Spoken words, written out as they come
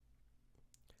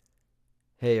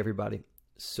Hey, everybody.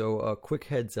 So, a quick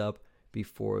heads up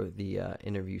before the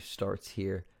interview starts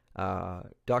here.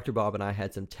 Dr. Bob and I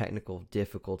had some technical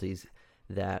difficulties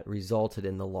that resulted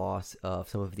in the loss of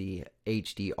some of the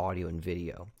HD audio and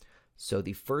video. So,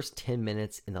 the first 10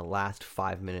 minutes and the last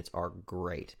 5 minutes are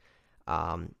great.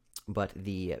 But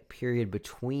the period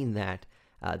between that,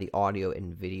 the audio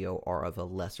and video are of a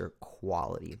lesser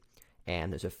quality.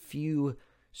 And there's a few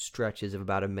stretches of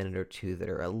about a minute or two that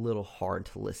are a little hard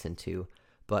to listen to,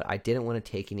 but I didn't want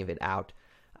to take any of it out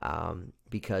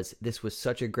because this was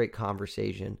such a great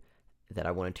conversation that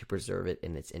I wanted to preserve it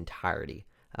in its entirety.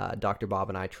 Dr. Bob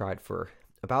and I tried for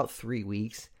about 3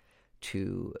 weeks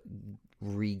to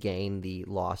regain the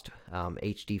lost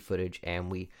HD footage, and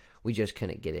we just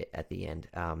couldn't get it at the end.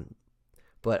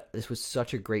 But this was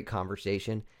such a great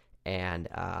conversation, and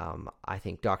I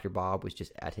think Dr. Bob was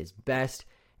just at his best,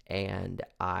 and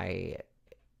I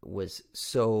was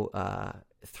so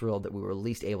thrilled that we were at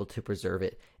least able to preserve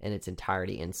it in its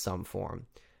entirety in some form.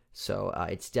 So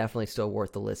it's definitely still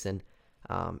worth the listen.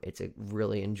 It's a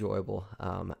really enjoyable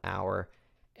hour,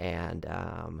 and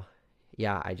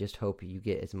yeah, I just hope you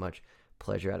get as much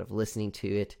pleasure out of listening to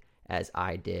it as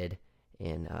I did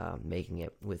in making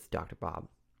it with Dr. Bob.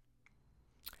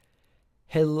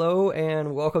 Hello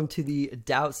and welcome to the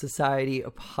Doubt Society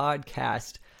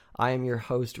podcast. I am your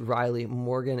host, Riley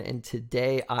Morgan, and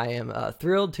today I am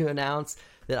thrilled to announce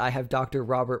that I have Dr.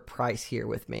 Robert Price here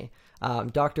with me.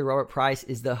 Dr. Robert Price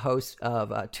is the host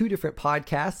of two different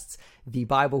podcasts, The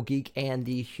Bible Geek and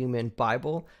The Human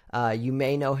Bible. You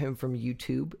may know him from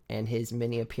YouTube and his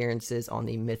many appearances on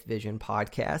the Myth Vision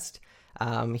podcast.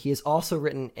 He has also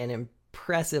written an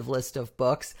impressive list of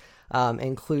books,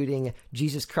 including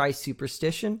Jesus Christ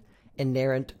Superstition,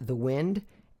 Inerrant the Wind,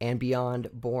 and Beyond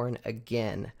Born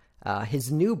Again. His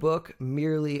new book,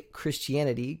 Merely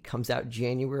Christianity, comes out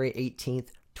January 18th,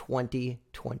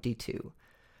 2022.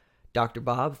 Dr.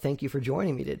 Bob, thank you for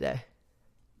joining me today.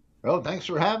 Well, thanks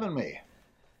for having me.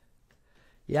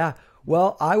 Yeah,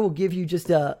 well, I will give you just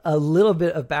a little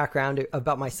bit of background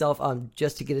about myself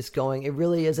just to get us going. It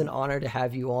really is an honor to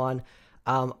have you on.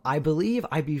 I believe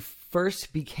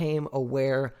first became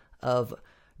aware of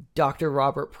Dr.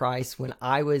 Robert Price when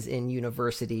I was in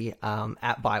university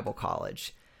at Bible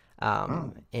College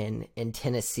in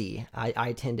Tennessee. I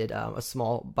attended a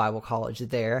small Bible college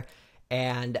there,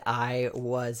 and I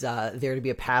was there to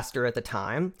be a pastor at the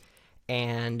time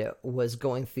and was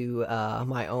going through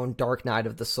my own dark night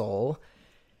of the soul,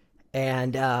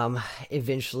 and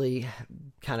eventually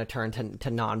kind of turned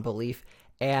to non-belief.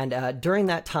 And during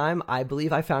that time, I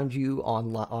believe I found you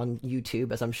on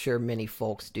YouTube, as I'm sure many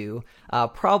folks do,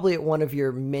 probably at one of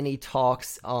your many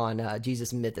talks on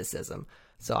Jesus mythicism.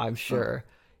 So I'm sure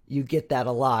you get that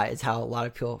a lot. It's how a lot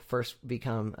of people first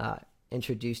become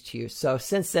introduced to you. So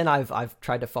since then, I've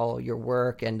tried to follow your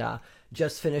work, and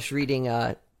just finished reading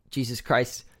Jesus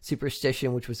Christ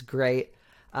Superstition, which was great.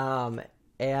 Yeah,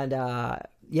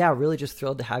 really just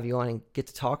thrilled to have you on and get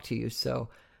to talk to you. So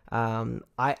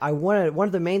I wanted, one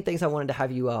of the main things I wanted to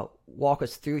have you walk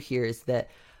us through here is that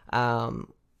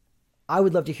I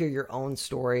would love to hear your own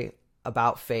story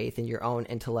about faith and your own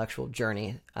intellectual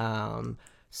journey.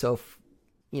 So if,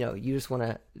 you just want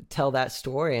to tell that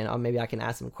story, and maybe I can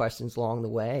ask some questions along the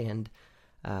way, and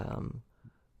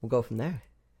we'll go from there.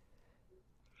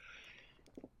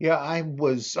 Yeah, I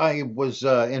was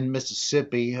in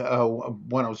Mississippi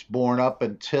when I was born up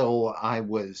until I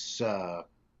was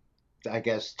I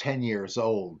guess 10 years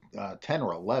old, 10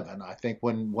 or 11, I think,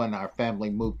 when our family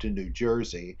moved to New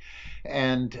Jersey,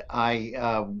 and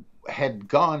I had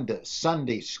gone to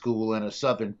Sunday school in a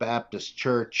Southern Baptist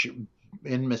church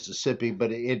in Mississippi,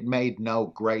 but it made no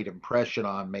great impression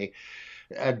on me.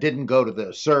 I didn't go to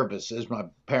the services. My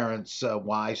parents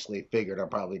wisely figured I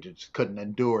probably just couldn't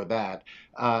endure that.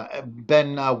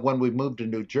 Then, when we moved to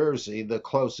New Jersey, the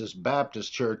closest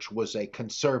Baptist church was a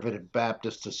Conservative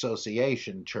Baptist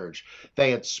Association church.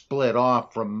 They had split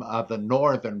off from the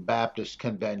Northern Baptist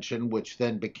Convention, which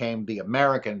then became the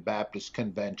American Baptist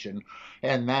Convention,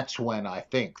 and that's when I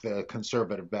think the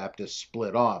Conservative Baptists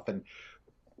split off. And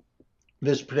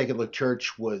this particular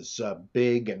church was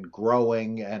big and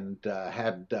growing, and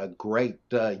had great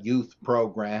youth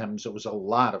programs. It was a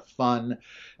lot of fun.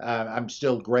 I'm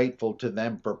still grateful to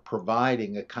them for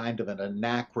providing a kind of an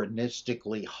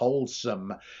anachronistically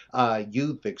wholesome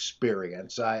youth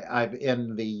experience. I've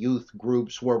in the youth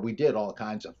groups where we did all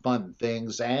kinds of fun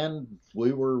things, and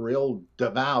we were real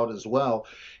devout as well.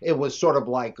 It was sort of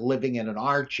like living in an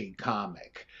Archie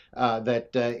comic.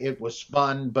 that it was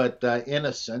fun but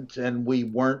innocent, and we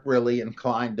weren't really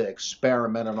inclined to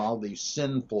experiment in all these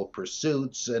sinful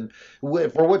pursuits, and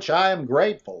for which I am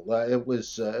grateful. It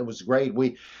was great.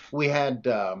 We had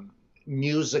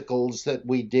musicals that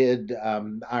we did.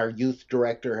 Our youth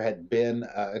director had been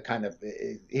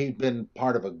he'd been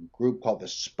part of a group called the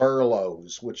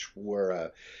Spurlows, which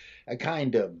were a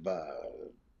kind of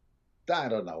I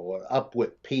don't know, up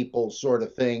with people sort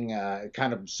of thing,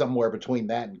 kind of somewhere between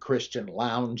that and Christian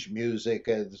lounge music.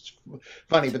 It's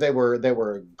funny, but they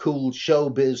were cool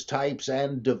showbiz types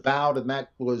and devout, and that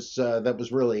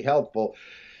was really helpful.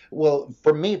 Well,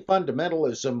 for me,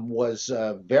 fundamentalism was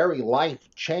very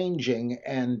life changing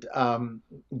and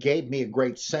gave me a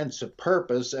great sense of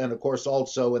purpose. And of course,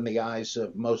 also in the eyes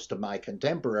of most of my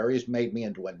contemporaries, made me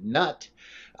into a nut,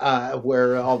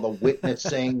 where all the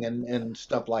witnessing and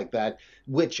stuff like that,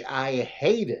 which I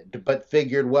hated, but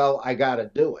figured, well, I got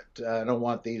to do it. I don't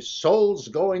want these souls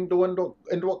going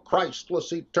into a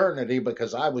Christless eternity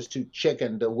because I was too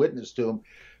chicken to witness to them.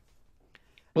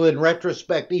 Well, in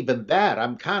retrospect, even that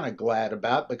I'm kind of glad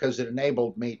about because it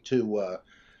enabled me to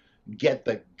get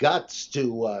the guts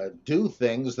to do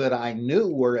things that I knew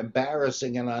were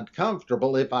embarrassing and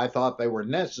uncomfortable if I thought they were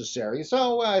necessary.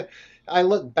 So I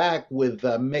look back with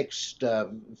mixed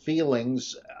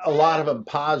feelings, a lot of them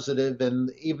positive,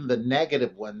 and even the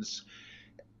negative ones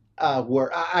where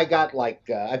I got like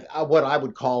what I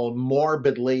would call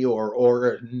morbidly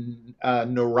or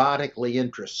neurotically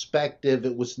introspective.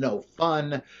 It was no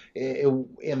fun.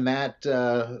 In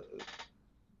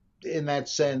that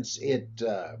sense,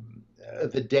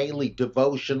 the daily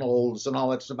devotionals and all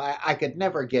that stuff. I could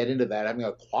never get into that. Having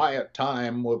a quiet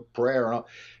time with prayer and all.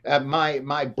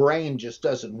 My brain just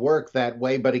doesn't work that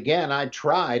way. But again, I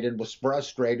tried and was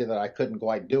frustrated that I couldn't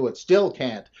quite do it. Still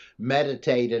can't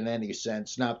meditate in any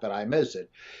sense. Not that I miss it.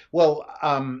 Well,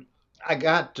 I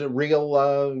got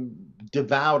real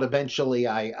devout. Eventually,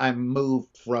 I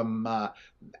moved from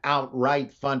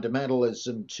outright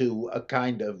fundamentalism to a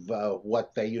kind of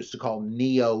what they used to call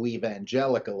neo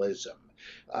evangelicalism.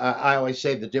 I always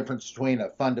say the difference between a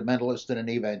fundamentalist and an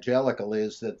evangelical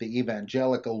is that the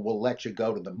evangelical will let you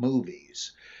go to the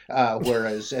movies.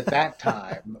 Whereas at that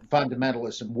time,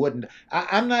 fundamentalism wouldn't.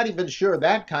 I'm not even sure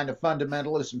that kind of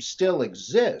fundamentalism still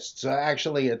exists.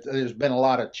 Actually, there's been a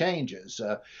lot of changes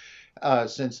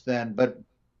since then. But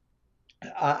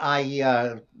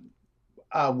I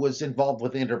was involved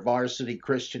with InterVarsity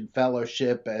Christian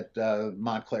Fellowship at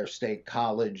Montclair State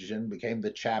College and became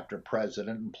the chapter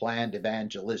president and planned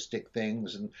evangelistic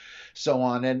things and so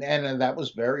on. And that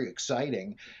was very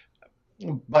exciting.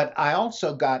 But I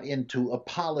also got into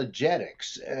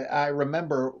apologetics. I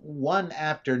remember one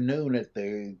afternoon at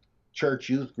the church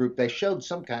youth group, they showed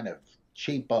some kind of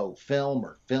cheapo film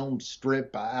or film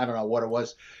strip. I don't know what it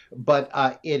was, but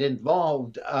it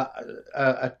involved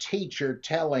a teacher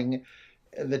telling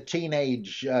the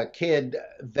teenage kid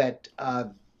that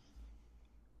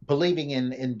believing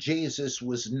in Jesus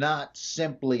was not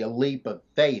simply a leap of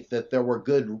faith, that there were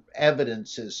good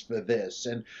evidences for this.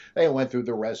 And they went through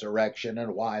the resurrection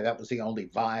and why that was the only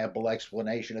viable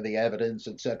explanation of the evidence,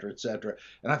 et cetera, et cetera.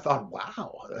 And I thought,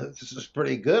 wow, this is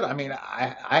pretty good. I mean,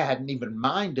 I hadn't even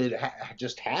minded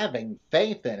just having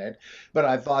faith in it, but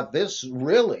I thought this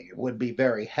really would be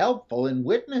very helpful in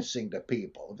witnessing to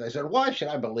people. They said, why should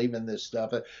I believe in this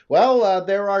stuff? Well,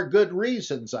 there are good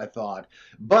reasons, I thought,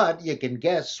 but you can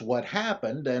guess what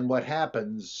happened, and what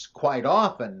happens quite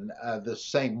often the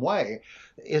same way,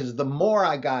 is the more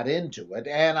I got into it,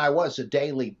 and I was a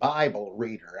daily Bible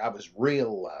reader, I was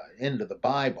real into the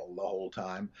Bible the whole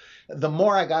time, the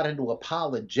more I got into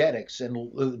apologetics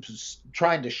and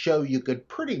trying to show you could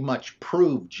pretty much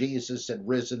prove Jesus had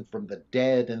risen from the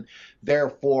dead, and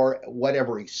therefore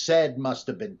whatever he said must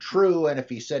have been true, and if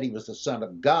he said he was the Son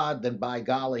of God, then by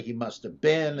golly, he must have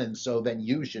been, and so then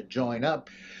you should join up.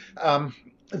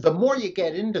 The more you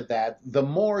get into that, the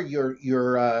more you're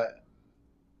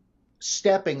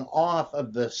stepping off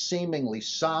of the seemingly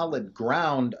solid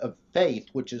ground of faith,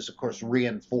 which is of course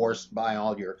reinforced by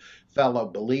all your fellow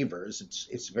believers.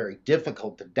 It's very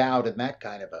difficult to doubt in that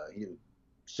kind of a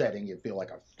setting. You feel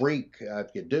like a freak if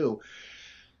you do.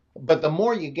 But the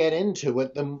more you get into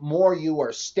it, the more you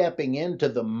are stepping into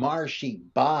the marshy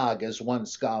bog, as one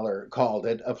scholar called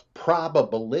it, of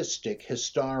probabilistic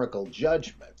historical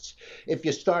judgments. If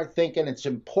you start thinking it's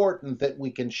important that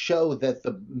we can show that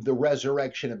the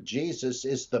resurrection of Jesus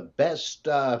is the best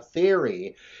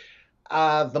theory,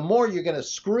 the more you're going to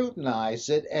scrutinize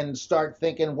it and start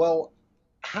thinking, well,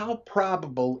 how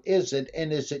probable is it?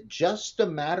 And is it just a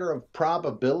matter of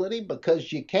probability?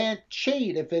 Because you can't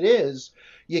cheat if it is.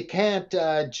 You can't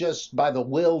just by the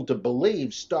will to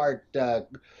believe start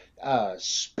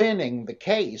spinning the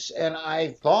case. And I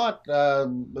thought the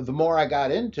more I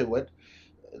got into it,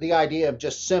 the idea of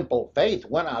just simple faith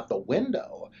went out the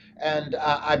window. And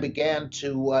I began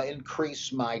to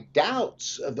increase my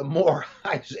doubts the more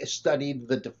I studied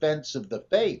the defense of the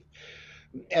faith.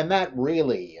 And that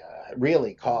really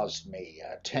caused me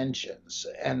tensions.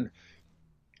 And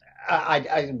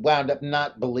I wound up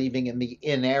not believing in the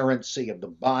inerrancy of the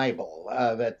Bible,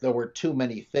 that there were too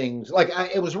many things.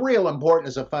 It was real important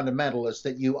as a fundamentalist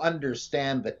that you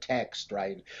understand the text,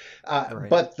 right? Right.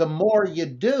 But the more you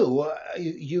do,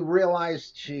 you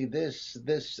realize, gee,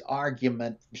 this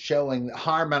argument showing,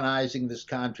 harmonizing this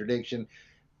contradiction,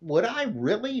 would I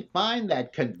really find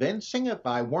that convincing if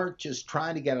I weren't just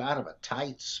trying to get out of a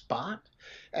tight spot?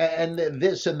 And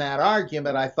this and that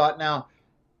argument, I thought, now,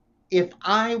 if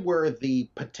I were the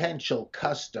potential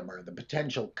customer, the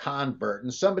potential convert,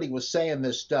 and somebody was saying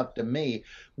this stuff to me,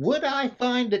 would I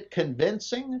find it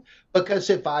convincing? Because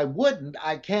if I wouldn't,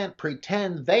 I can't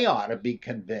pretend they ought to be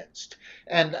convinced.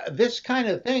 And this kind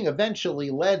of thing eventually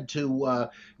led to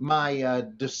my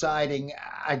deciding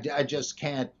I just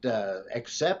can't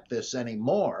accept this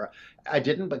anymore. I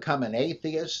didn't become an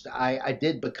atheist. I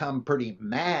did become pretty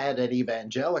mad at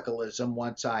evangelicalism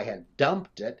once I had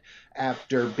dumped it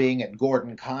after being at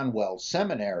Gordon Conwell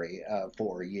Seminary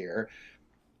for a year.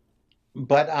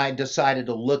 But I decided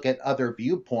to look at other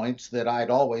viewpoints that I'd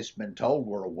always been told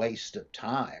were a waste of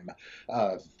time.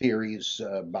 Theories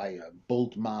by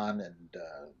Bultmann and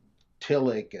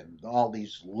Tillich and all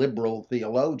these liberal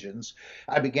theologians.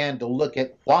 I began to look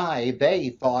at why they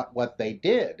thought what they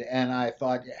did. And I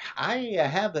thought, I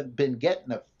haven't been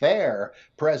getting a fair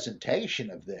presentation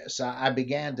of this. I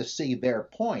began to see their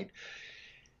point.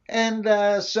 And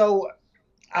so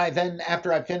I then,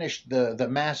 after I finished the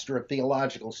Master of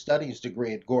Theological Studies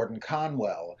degree at Gordon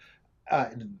Conwell, uh,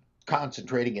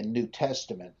 concentrating in New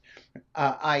Testament,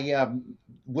 I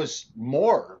was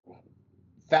more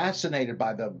fascinated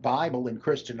by the Bible and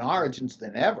Christian origins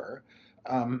than ever.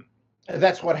 Um,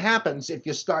 that's what happens if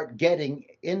you start getting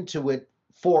into it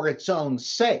for its own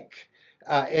sake.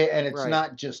 And it's Right.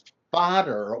 not just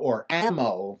fodder or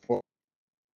ammo for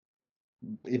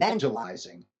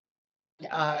evangelizing.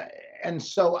 Uh, and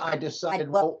so I decided,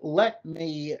 well, let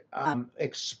me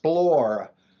explore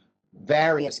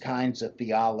various kinds of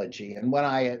theology. And when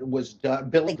I was done,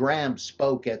 Billy Graham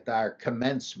spoke at our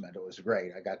commencement. It was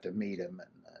great. I got to meet him and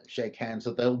shake hands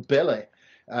with old Billy.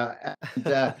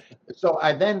 And so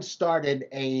I then started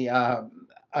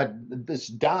this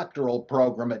doctoral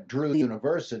program at Drew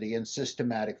University in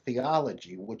systematic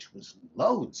theology, which was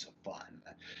loads of fun.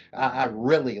 I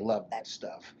really loved that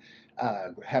stuff.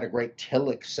 Had a great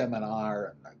Tillich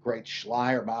seminar and a great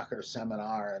Schleiermacher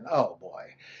seminar, and oh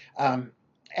boy. Um,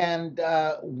 and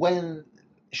when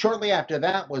shortly after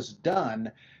that was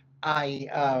done, I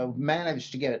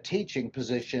managed to get a teaching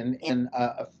position in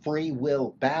a Free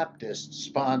Will Baptist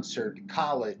sponsored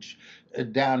college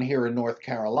down here in North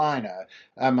Carolina.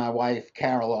 My wife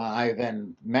Carol and I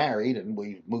then married, and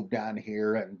we moved down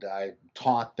here, and I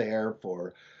taught there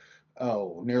for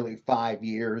nearly 5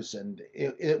 years, and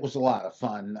it was a lot of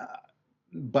fun.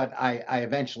 But I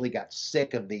eventually got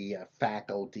sick of the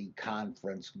faculty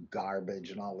conference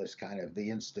garbage and all this kind of the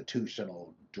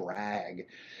institutional drag.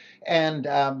 And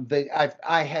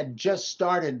I had just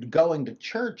started going to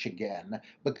church again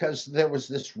because there was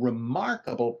this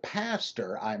remarkable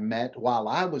pastor I met while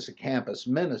I was a campus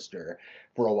minister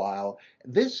for a while.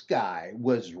 This guy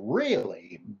was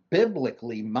really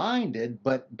biblically minded,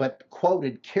 but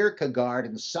quoted Kierkegaard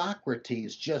and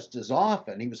Socrates just as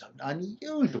often. He was an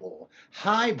unusual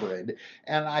hybrid,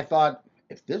 and I thought,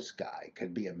 if this guy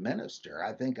could be a minister,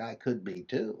 I think I could be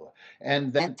too.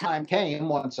 And then time came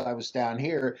once I was down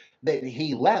here that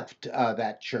he left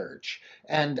that church.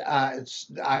 And I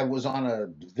was on a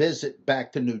visit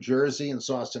back to New Jersey and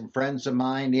saw some friends of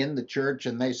mine in the church,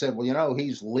 and they said, well,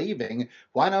 he's leaving.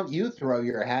 Why don't you throw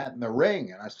your hat in the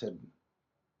ring? And I said,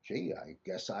 gee, I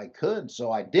guess I could.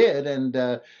 So I did.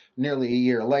 And nearly a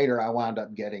year later, I wound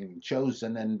up getting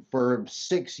chosen. And for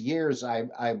 6 years, I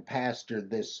pastored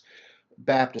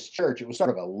Baptist church. It was sort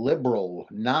of a liberal,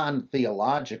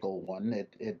 non-theological one.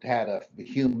 It had a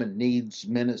human needs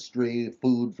ministry,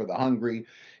 food for the hungry.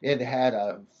 It had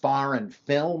a foreign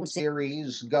film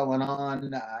series going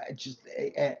on.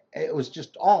 It was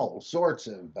just all sorts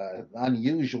of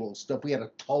unusual stuff. We had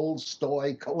a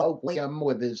Tolstoy colloquium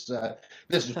with his.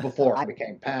 This is before I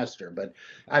became pastor, but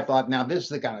I thought, now this is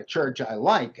the kind of church I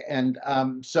like, and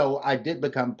so I did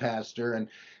become pastor, and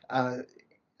uh,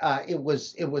 it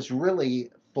was really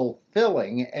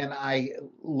fulfilling, and I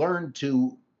learned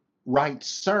to write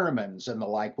sermons and the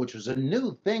like, which was a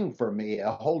new thing for me,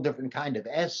 a whole different kind of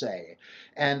essay.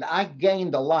 And I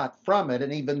gained a lot from it,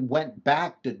 and even went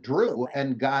back to Drew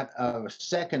and got a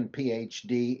second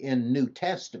PhD in New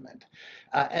Testament.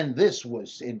 And this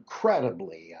was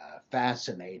incredibly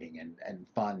fascinating and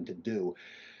fun to do.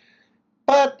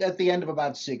 But at the end of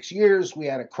about 6 years, we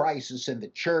had a crisis in the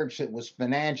church that was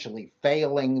financially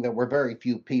failing. There were very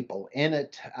few people in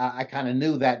it. I kind of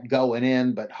knew that going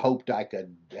in, but hoped I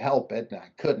could help it, and I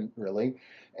couldn't really.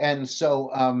 And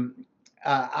so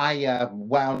I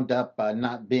wound up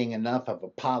not being enough of a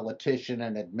politician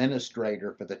and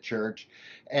administrator for the church,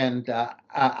 and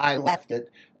I left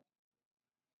it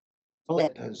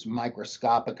as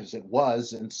microscopic as it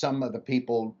was, and some of the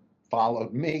people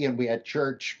followed me, and we had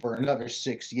church for another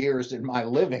 6 years in my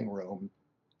living room.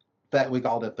 That we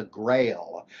called it the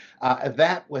Grail.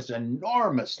 That was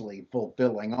enormously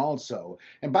fulfilling, also.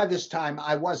 And by this time,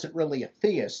 I wasn't really a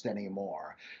theist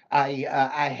anymore.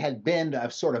 I had been a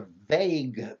sort of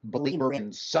vague believer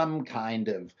in some kind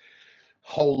of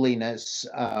holiness,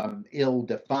 ill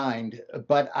defined,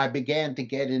 but I began to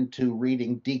get into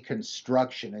reading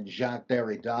deconstruction and Jacques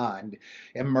Derrida and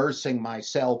immersing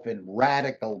myself in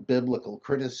radical biblical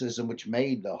criticism, which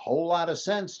made a whole lot of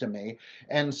sense to me.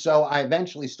 And so I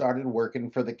eventually started working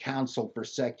for the Council for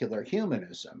Secular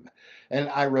Humanism. And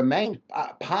I remained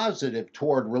positive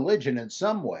toward religion in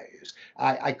some ways.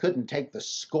 I couldn't take the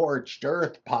scorched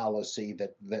earth policy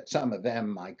that some of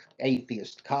them, my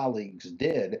atheist colleagues,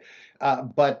 did,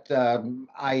 but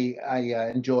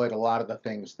I enjoyed a lot of the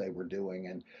things they were doing.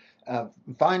 And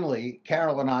finally,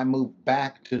 Carol and I moved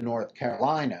back to North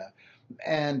Carolina,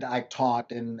 and I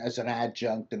taught as an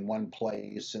adjunct in one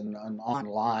place and an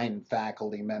online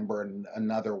faculty member in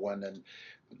another one. And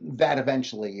that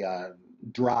eventually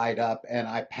dried up, and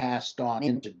I passed on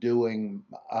into doing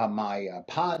my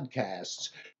podcasts.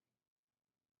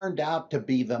 Turned out to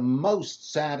be the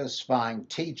most satisfying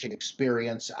teaching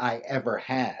experience I ever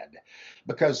had,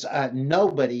 because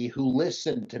nobody who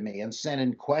listened to me and sent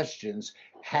in questions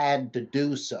had to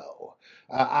do so.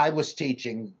 I was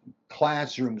teaching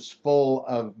classrooms full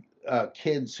of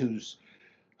kids who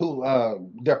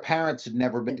their parents had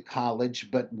never been to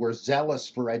college but were zealous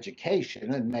for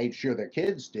education and made sure their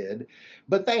kids did,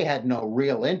 but they had no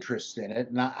real interest in it.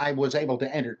 And I was able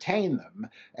to entertain them,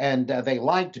 and they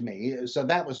liked me. So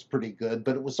that was pretty good,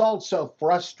 but it was also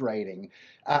frustrating.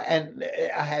 And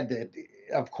I had to,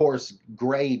 of course,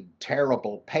 grade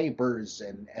terrible papers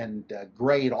and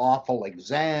grade awful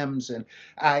exams. And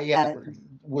I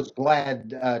was glad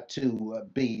to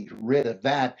be rid of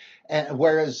that. And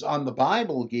whereas on the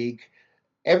Bible Geek,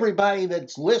 everybody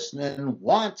that's listening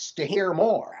wants to hear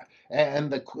more,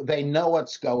 and they know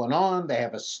what's going on. They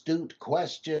have astute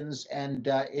questions, and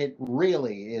it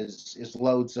really is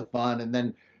loads of fun. And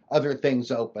then other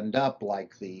things opened up,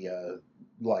 like the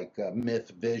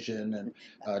Myth Vision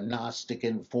and Gnostic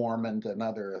Informant and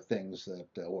other things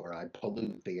where I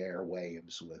pollute the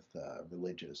airwaves with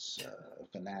religious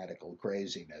fanatical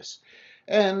craziness.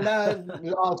 And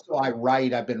also, I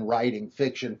write. I've been writing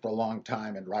fiction for a long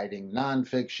time and writing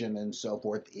nonfiction and so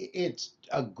forth. It's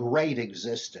a great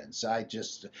existence.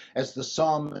 As the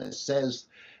psalmist says,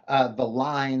 the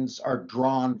lines are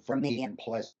drawn from me in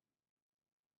pleasant.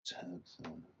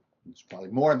 It's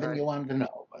probably more than you wanted to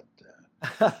know, but.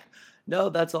 No,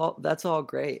 that's all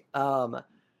great.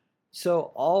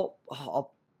 So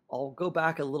I'll go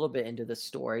back a little bit into the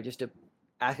story just to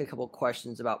ask a couple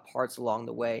questions about parts along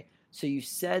the way. So you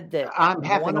said that I'm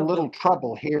having one a of the little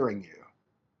trouble hearing you.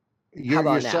 how You're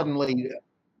about now? suddenly,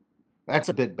 that's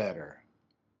a bit better.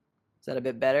 Is that a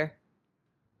bit better?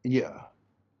 Yeah.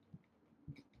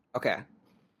 Okay.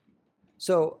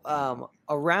 So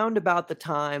around about the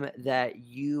time that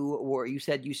you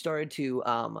said you started to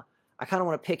I kind of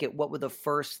want to pick at what were the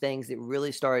first things that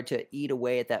really started to eat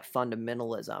away at that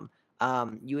fundamentalism.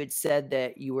 You had said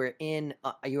that you were an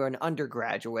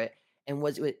undergraduate, and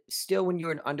was it still when you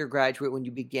were an undergraduate when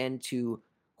you began to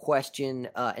question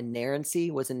inerrancy?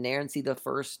 Was inerrancy the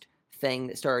first thing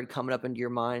that started coming up into your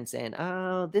mind, saying,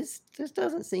 "Oh, this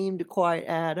doesn't seem to quite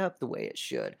add up the way it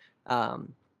should," or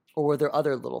were there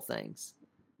other little things?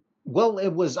 Well, it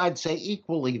was, I'd say,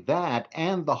 equally that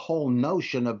and the whole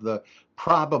notion of the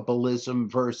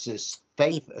probabilism versus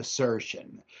faith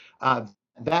assertion. Uh,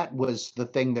 that was the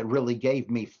thing that really gave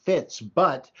me fits.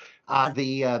 But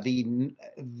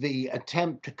the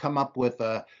attempt to come up with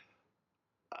a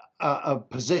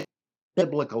position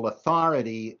biblical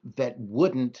authority that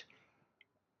wouldn't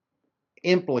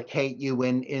implicate you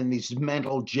in these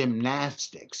mental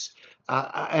gymnastics.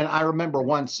 And I remember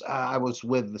once I was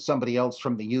with somebody else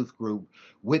from the youth group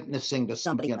witnessing to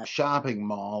somebody in a shopping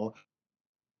mall.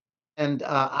 And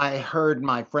I heard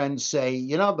my friend say,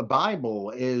 you know, the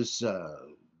Bible is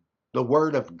the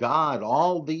Word of God.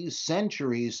 All these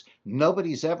centuries,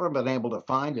 nobody's ever been able to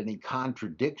find any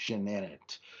contradiction in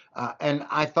it. And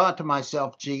I thought to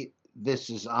myself, gee, this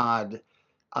is odd.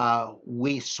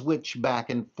 We switch back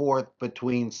and forth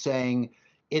between saying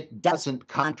it doesn't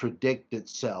contradict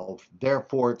itself,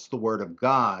 therefore it's the Word of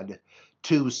God,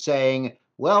 to saying,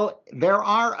 well, there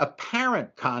are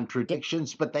apparent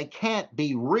contradictions, but they can't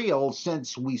be real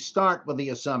since we start with the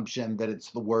assumption that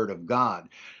it's the Word of God.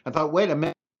 I thought, wait a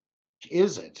minute,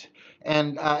 is it?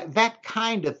 And that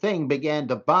kind of thing began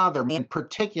to bother me in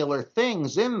particular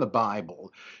things in the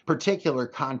Bible, particular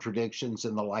contradictions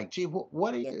and the like. Gee,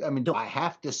 what do you, I mean, do I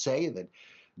have to say that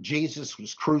Jesus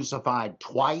was crucified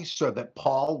twice or that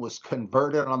Paul was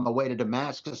converted on the way to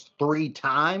Damascus 3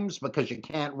 times because you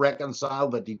can't reconcile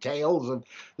the details of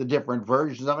the different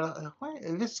versions of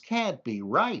it? This can't be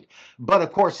right. But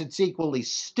of course, it's equally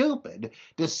stupid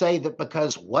to say that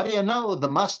because, what do you know,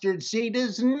 the mustard seed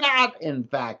is not, in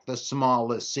fact, the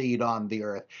smallest seed on the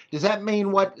earth. Does that mean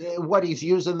what he's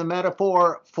using the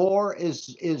metaphor for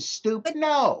is stupid?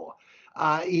 No.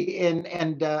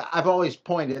 And I've always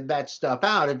pointed that stuff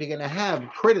out. If you're going to have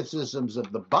criticisms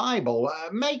of the Bible,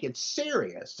 make it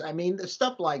serious. I mean,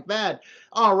 stuff like that.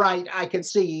 All right, I can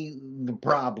see the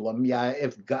problem. Yeah,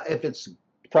 if it's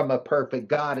from a perfect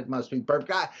God, it must be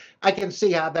perfect. I can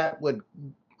see how that would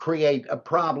create a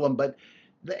problem. But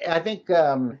I think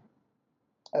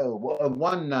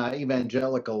one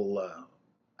evangelical,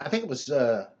 I think it was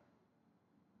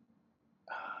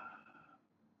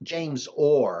James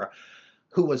Orr,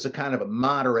 who was a kind of a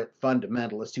moderate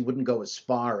fundamentalist. He wouldn't go as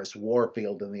far as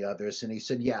Warfield and the others. And he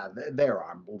said, yeah, there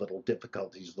are little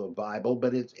difficulties with the Bible,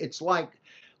 but it's like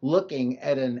looking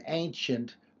at an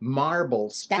ancient marble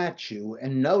statue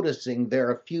and noticing there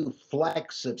are a few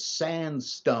flecks of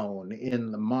sandstone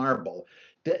in the marble.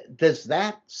 Does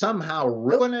that somehow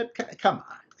ruin it? Come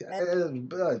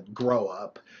on, grow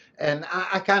up. And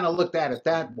I kind of looked at it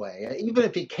that way. Even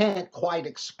if you can't quite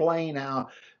explain how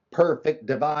perfect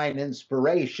divine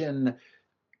inspiration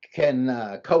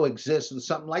can coexist with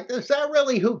something like this,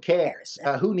 really, who cares?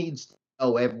 Who needs to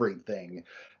know everything?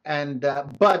 And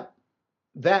but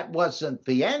that wasn't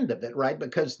the end of it, right?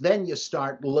 Because then you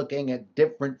start looking at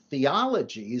different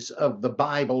theologies of the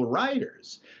Bible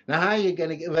writers. Now, how are you going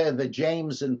to give the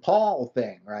James and Paul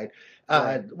thing, right?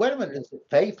 Right. Wait a minute, is it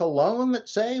faith alone that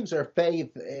saves, or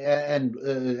faith and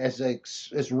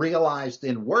as realized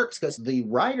in works? Because the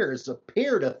writers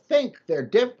appear to think they're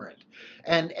different,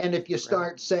 and if you Right.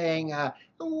 start saying,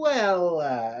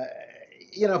 well,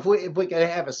 you know, if we could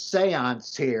have a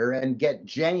seance here and get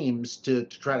James to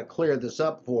try to clear this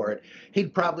up for it,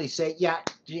 he'd probably say, yeah,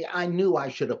 gee, I knew I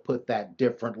should have put that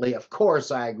differently. Of course,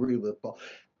 I agree with Paul.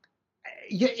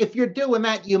 If you're doing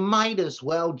that, you might as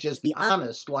well just be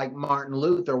honest, like Martin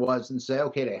Luther was, and say,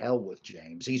 okay, to hell with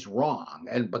James. He's wrong.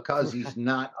 And because he's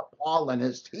not a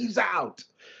Paulinist, he's out.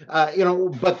 You know,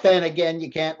 but then again,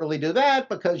 you can't really do that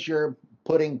because you're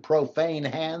putting profane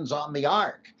hands on the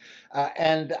ark.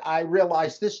 And I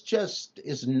realized this just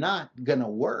is not going to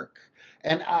work.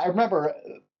 And I remember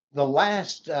the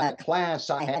last class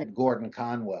I had at Gordon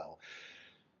Conwell,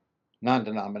 non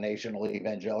denominational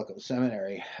evangelical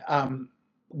seminary.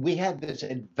 We had this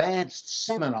advanced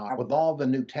seminar with all the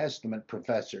New Testament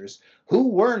professors who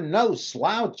were no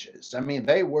slouches. I mean,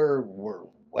 they were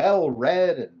well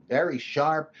read and very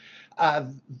sharp. Uh,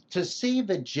 to see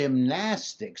the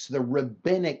gymnastics, the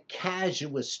rabbinic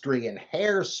casuistry and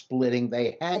hair splitting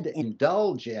they had to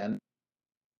indulge in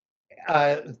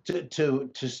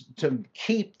to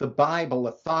keep the Bible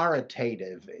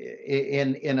authoritative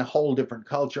in a whole different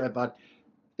culture, I thought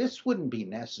this wouldn't be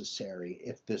necessary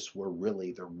if this were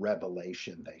really the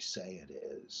revelation they say it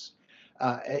is.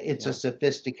 It's a Yeah.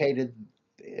 sophisticated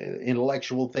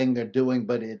intellectual thing they're doing,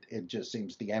 but it just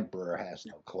seems the emperor has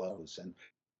no clothes. And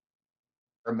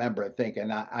I remember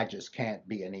thinking, I just can't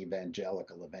be an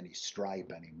evangelical of any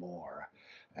stripe anymore.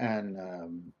 And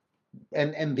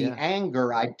and the Yeah.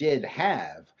 anger I did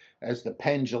have as the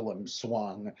pendulum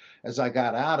swung, as I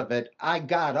got out of it, I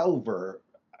got over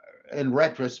in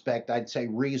retrospect, I'd say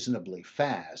reasonably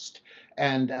fast.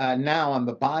 And now on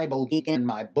the Bible Geek in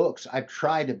my books, I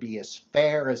try to be as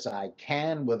fair as I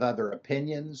can with other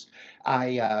opinions.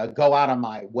 I go out of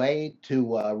my way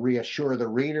to reassure the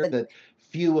reader that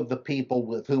few of the people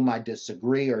with whom I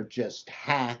disagree are just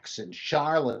hacks and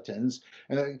charlatans.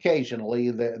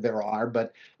 Occasionally there are,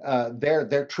 but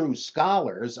they're true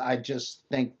scholars. I just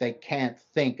think they can't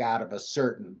think out of a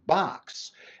certain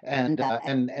box,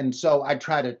 and so I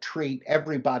try to treat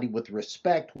everybody with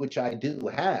respect, which I do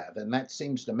have, and that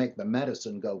seems to make the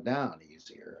medicine go down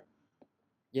easier.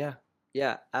 Yeah,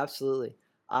 yeah, absolutely.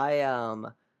 I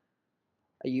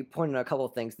You pointed out a couple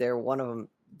of things there. One of them,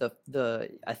 the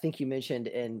I think you mentioned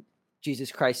in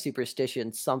Jesus Christ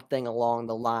Superstition something along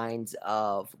the lines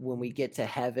of when we get to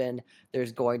heaven,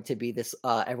 there's going to be this.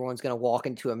 Everyone's going to walk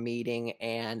into a meeting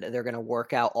and they're going to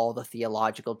work out all the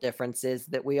theological differences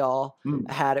that we all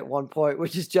Mm, had at one point,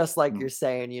 which is just like mm, you're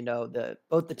saying. The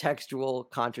both the textual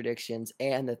contradictions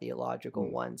and the theological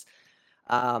mm, ones.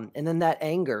 And then that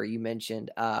anger you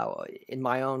mentioned, in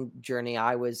my own journey,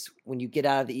 when you get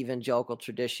out of the evangelical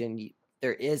tradition,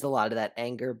 there is a lot of that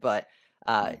anger, but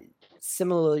uh, mm,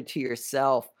 similarly to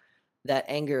yourself, that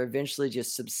anger eventually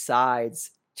just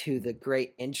subsides to the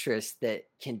great interest that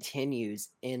continues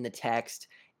in the text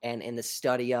and in the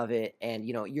study of it. And,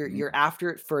 mm, you're after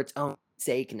it for its own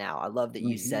sake now. I love that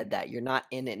you mhm, said that. You're not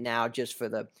in it now just for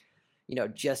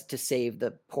just to save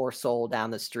the poor soul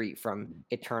down the street from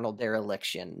eternal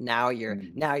dereliction. mm. Now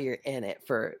you're in it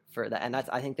for that, and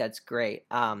I think that's great.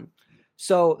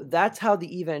 So that's how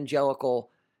the evangelical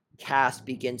cast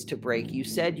begins to break. You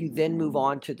said you then move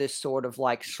on to this sort of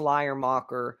like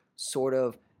Schleiermacher sort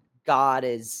of God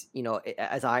is,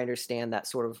 as I understand that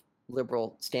sort of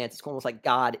liberal stance, it's almost like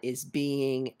God is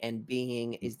being and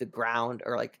being is the ground,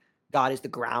 or like God is the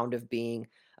ground of being.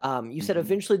 You said Mhm.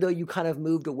 eventually though you kind of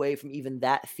moved away from even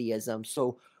that theism.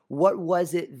 So what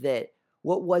was it that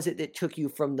what was it that took you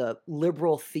from the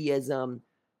liberal theism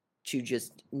to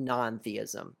just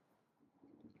non-theism?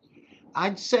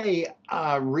 I'd say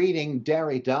reading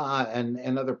Derrida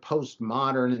and other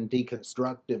postmodern and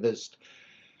deconstructivist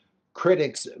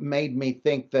critics made me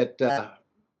think that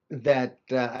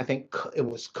I think it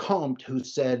was Comte who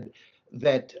said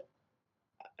that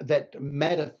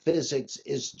metaphysics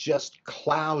is just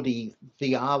cloudy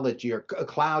theology or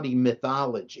cloudy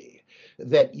mythology,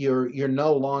 that you're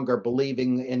no longer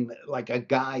believing in like a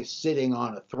guy sitting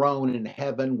on a throne in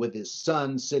heaven with his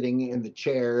son sitting in the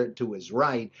chair to his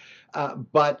right,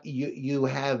 but you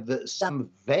have some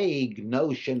vague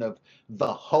notion of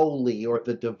the holy or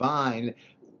the divine.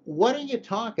 What are you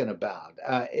talking about?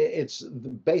 It's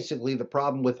basically the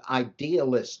problem with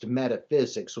idealist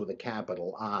metaphysics with a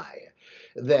capital I,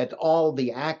 that all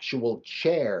the actual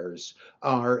chairs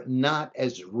are not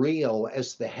as real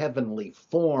as the heavenly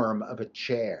form of a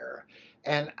chair.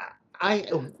 And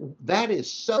that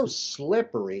is so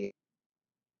slippery.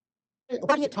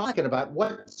 What are you talking about?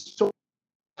 What sort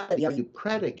of are you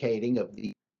predicating of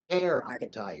the chair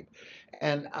archetype?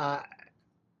 And I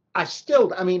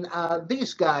mean,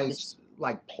 these guys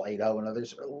like Plato and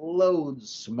others are loads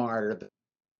smarter than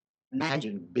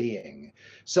imagine being.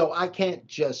 So I can't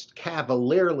just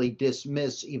cavalierly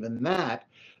dismiss even that,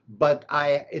 but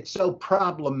it's so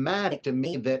problematic to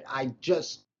me that I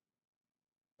just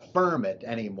affirm it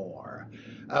anymore.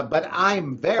 But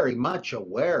I'm very much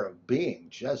aware of being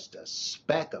just a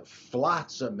speck of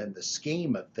flotsam in the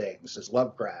scheme of things, as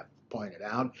Lovecraft pointed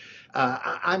out.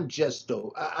 I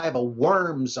have a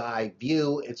worm's eye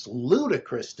view. It's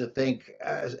ludicrous to think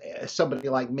somebody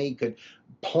like me could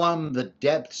plumb the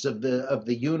depths of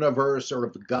the universe or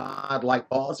of God, like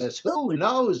Paul says. Who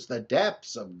knows the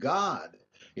depths of God?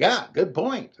 Yeah, good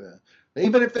point.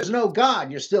 Even if there's no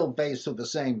God, you're still faced with the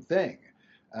same thing.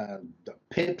 The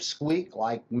pipsqueak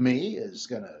like me is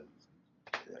going to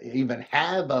even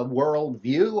have a world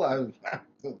view of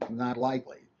not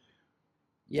likely.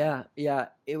 Yeah, yeah.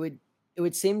 It would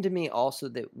seem to me also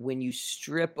that when you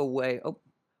strip away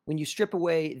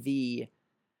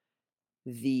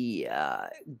the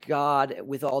God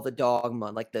with all the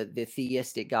dogma, like the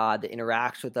theistic God that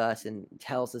interacts with us and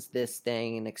tells us this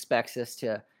thing and expects us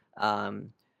to, um,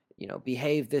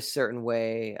 behave this certain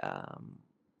way,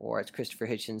 or as Christopher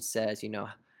Hitchens says,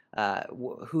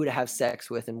 who to have sex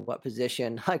with and what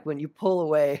position. Like when you pull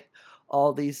away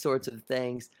all these sorts of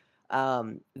things,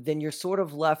 then you're sort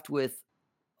of left with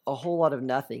a whole lot of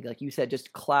nothing. Like you said,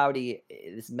 just cloudy.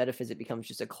 This metaphysic becomes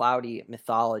just a cloudy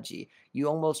mythology. You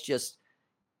almost just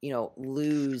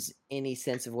lose any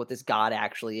sense of what this God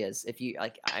actually is. If you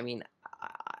like, I mean,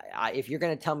 if you're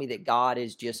going to tell me that God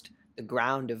is just the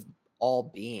ground of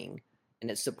all being,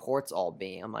 and it supports all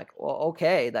being. I'm like, well,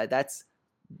 okay,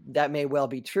 that may well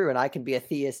be true, and I can be a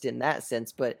theist in that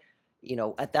sense, but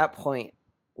at that point,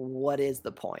 what is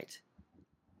the point?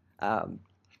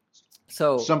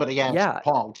 So Somebody asked yeah,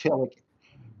 Paul Tillich,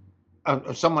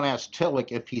 someone asked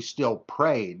Tillich if he still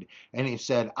prayed, and he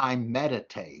said, I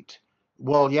meditate.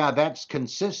 Well, yeah, that's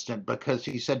consistent because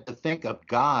he said to think of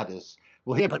God as,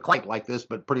 well, he didn't put quite like this,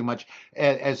 but pretty much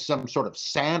as some sort of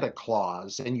Santa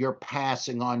Claus, and you're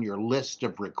passing on your list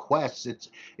of requests.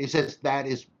 He says that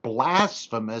is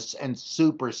blasphemous and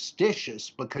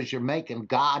superstitious because you're making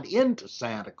God into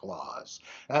Santa Claus,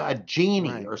 a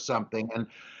genie right. or something.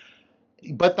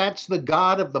 But that's the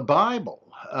God of the Bible,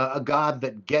 a God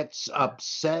that gets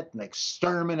upset and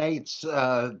exterminates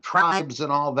tribes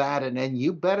and all that. And then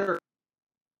you better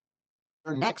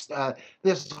next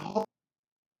this whole,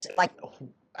 like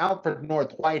Alfred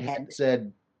North Whitehead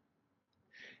said,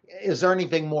 is there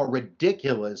anything more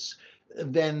ridiculous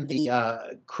than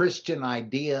the Christian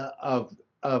idea of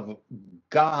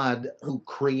God who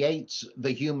creates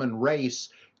the human race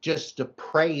just to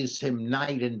praise him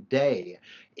night and day?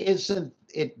 Isn't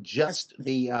it just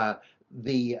the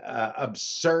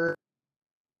absurd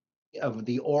of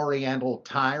the Oriental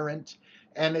tyrant?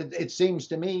 And it seems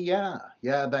to me, yeah,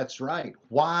 that's right.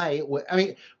 Why? I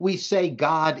mean, we say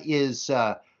God is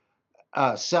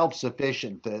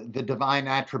self-sufficient, the divine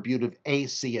attribute of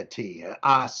aseity,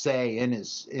 say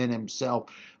in himself.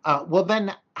 Well,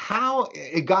 then how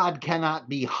God cannot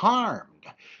be harmed,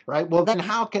 right? Well, then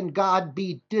how can God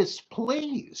be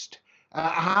displeased?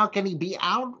 How can he be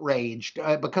outraged?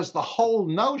 Because the whole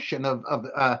notion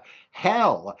of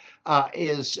hell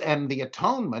is, and the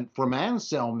atonement from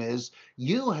Anselm is,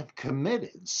 you have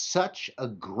committed such a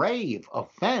grave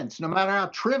offense, no matter how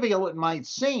trivial it might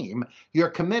seem, you're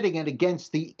committing it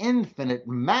against the infinite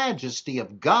majesty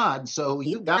of God. So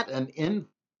you got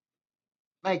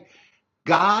like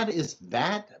God is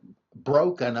that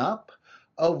broken up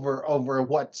over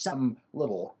what some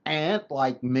little ant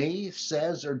like me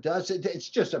says or does. It's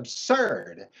just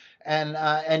absurd.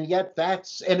 And yet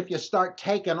and if you start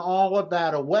taking all of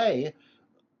that away,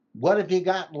 what have you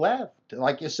got left?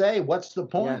 Like you say, what's the Yeah.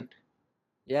 point?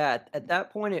 Yeah. At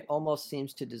that point, it almost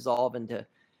seems to dissolve into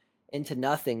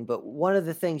nothing. But one of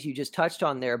the things you just touched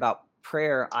on there about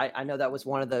prayer, I know that was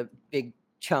one of the big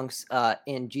chunks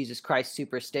in Jesus Christ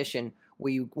Superstition,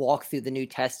 where you walk through the New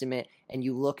Testament and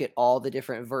you look at all the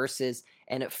different verses.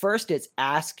 And at first it's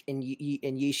ask and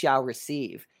ye shall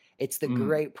receive. It's the Mm.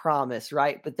 great promise,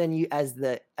 right? But then as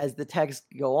the texts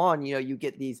go on, you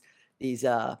get these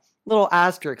little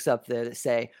asterisks up there that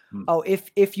say, Mm. oh,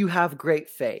 if you have great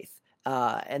faith.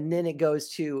 And then it goes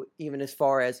to even as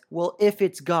far as, well, if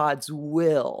it's God's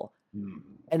will. Mm.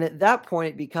 And at that point,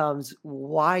 it becomes,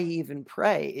 why even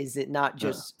pray? Is it not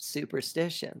just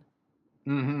superstition?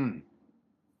 Mm-hmm.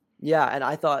 Yeah, and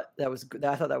I thought that was great.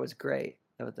 I thought that was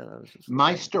just great.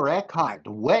 Meister Eckhart,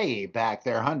 way back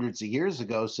there hundreds of years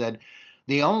ago, said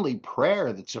the only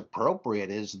prayer that's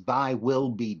appropriate is thy will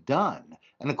be done.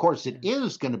 And of course, it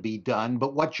is going to be done,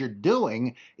 but what you're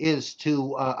doing is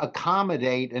to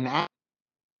accommodate and act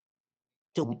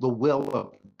to the will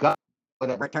of God,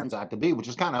 whatever it turns out to be, which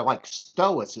is kind of like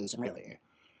Stoicism, really.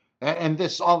 And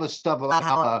all this stuff about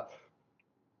how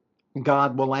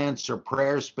God will answer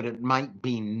prayers, but it might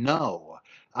be no.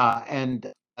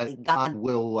 And God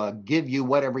will give you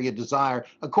whatever you desire.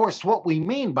 Of course, what we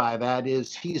mean by that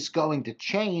is he's going to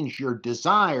change your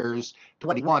desires to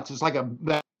what he wants. It's like a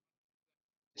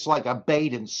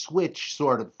bait and switch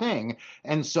sort of thing.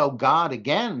 And so God,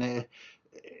 again,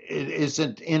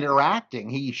 isn't interacting.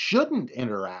 He shouldn't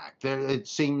interact. It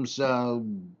seems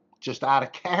just out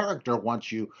of character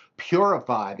once you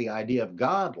purify the idea of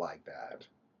God like that.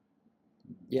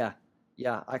 Yeah,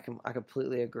 yeah, I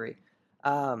completely agree.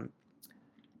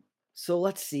 So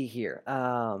let's see here.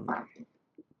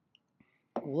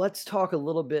 Let's talk a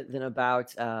little bit then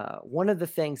about one of the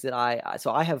things that I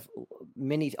have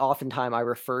oftentimes I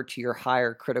refer to your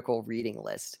higher critical reading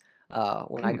list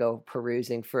when I go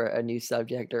perusing for a new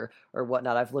subject or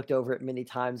whatnot. I've looked over it many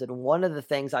times, and one of the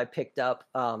things I picked up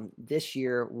this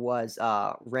year was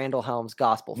Randall Helm's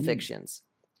Gospel Fictions,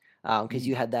 because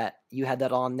you had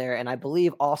that on there, and I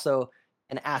believe also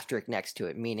an asterisk next to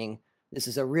it, meaning this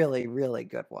is a really, really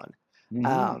good one.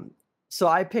 So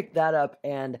I picked that up,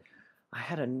 and I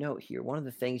had a note here. One of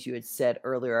the things you had said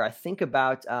earlier, I think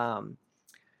about,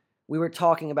 we were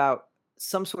talking about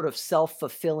some sort of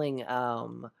self-fulfilling, you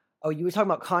were talking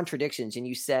about contradictions, and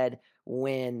you said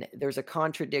when there's a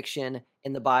contradiction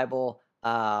in the Bible,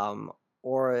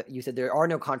 or you said there are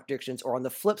no contradictions, or on the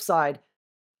flip side,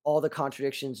 all the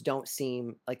contradictions don't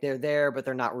seem like they're there, but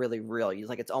they're not really real. It's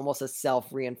like it's almost a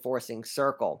self-reinforcing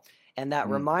circle. And that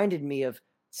Mm, reminded me of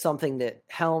something that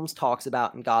Helms talks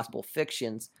about in Gospel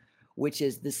Fictions, which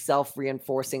is the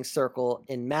self-reinforcing circle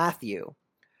in Matthew,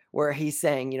 where he's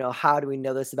saying, how do we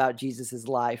know this about Jesus's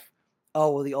life?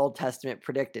 Oh, well, the Old Testament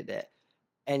predicted it.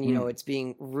 And, mm, it's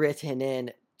being written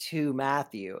in to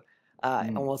Matthew,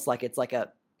 mm, almost like it's like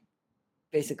a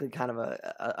basically kind of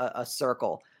a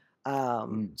circle.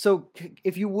 mm. So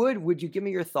if you would you give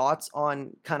me your thoughts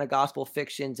on kind of gospel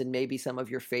fictions and maybe some of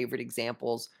your favorite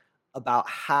examples about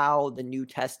how the New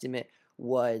Testament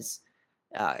was,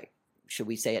 uh, should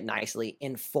we say it nicely,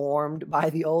 informed by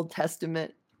the Old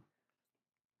Testament?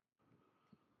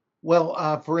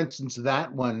 Well, for instance,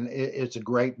 that one is a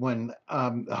great one.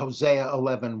 Hosea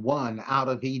 11:1, out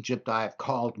of Egypt I have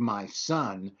called my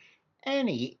son.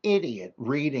 Any idiot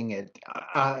reading it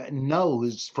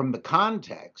knows from the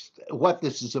context what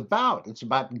this is about. It's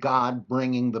about God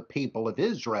bringing the people of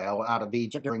Israel out of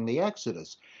Egypt during the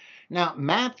Exodus. Now,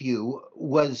 Matthew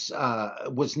was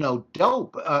no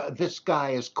dope. This guy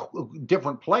is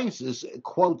different places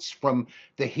quotes from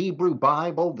the Hebrew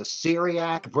Bible, the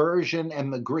Syriac version,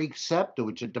 and the Greek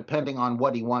Septuagint, depending on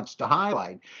what he wants to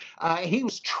highlight. He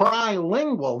was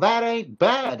trilingual. That ain't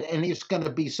bad, and he's going to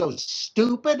be so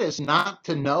stupid as not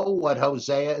to know what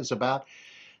Hosea is about.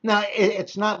 Now,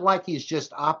 it's not like he's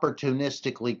just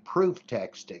opportunistically proof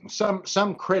texting.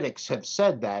 Some critics have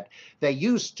said that. They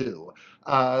used to,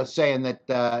 saying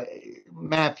that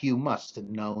Matthew must have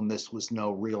known this was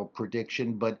no real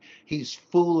prediction, but he's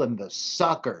fooling the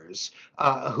suckers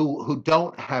who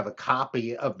don't have a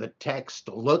copy of the text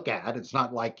to look at. It's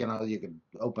not like you can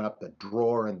open up the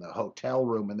drawer in the hotel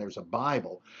room and there's a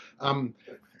Bible. Um,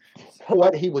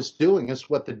 what he was doing is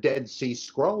what the Dead Sea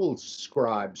Scrolls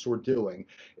scribes were doing,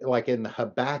 like in the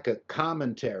Habakkuk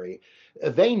commentary.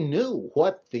 They knew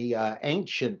what the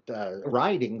ancient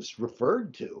writings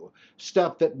referred to,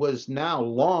 stuff that was now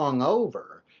long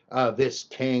over. This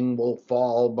king will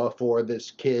fall before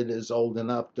this kid is old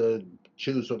enough to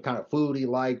choose what kind of food he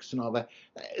likes and all that.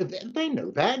 They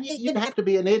knew that. You'd have to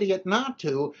be an idiot not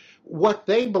to. What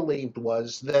they believed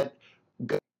was that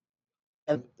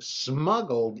have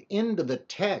smuggled into the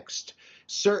text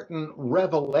certain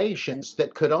revelations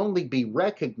that could only be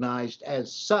recognized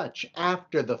as such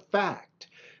after the fact.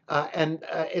 And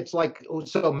it's like,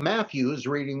 so Matthew's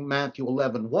reading Matthew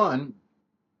 11:1.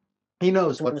 He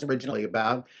knows what it's originally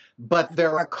about, but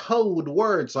there are code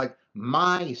words like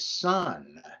my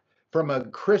son. From a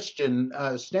Christian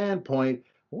standpoint,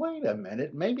 wait a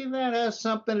minute, maybe that has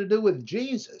something to do with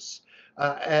Jesus.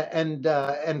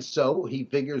 And so he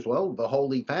figures, well, the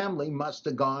Holy Family must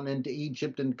have gone into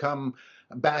Egypt and come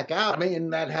back out. I mean,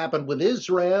 that happened with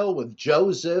Israel, with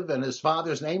Joseph, and his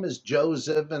father's name is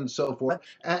Joseph, and so forth.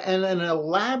 And an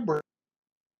elaborate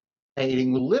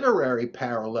literary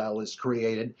parallel is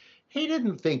created. He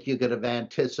didn't think you could have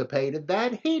anticipated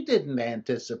that. He didn't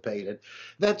anticipate it.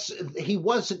 He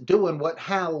wasn't doing what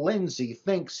Hal Lindsey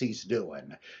thinks he's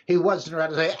doing. He wasn't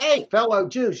trying to say, "Hey, fellow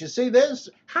Jews, you see this?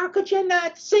 How could you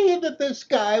not see that this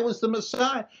guy was the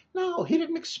Messiah?" No, he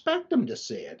didn't expect him to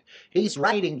see it. He's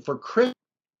writing for Christians.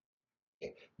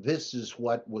 This is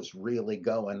what was really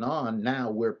going on.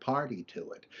 Now we're party to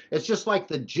it. It's just like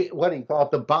what do you call it,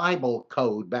 the Bible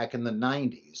code back in the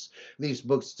 90s. These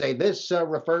books say this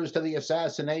refers to the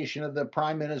assassination of the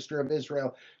prime minister of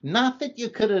Israel. Not that you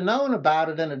could have known about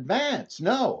it in advance.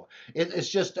 No, it's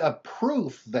just a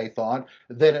proof, they thought,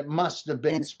 that it must have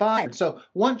been inspired. So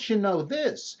once you know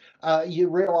this, you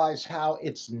realize how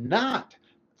it's not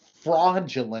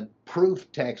fraudulent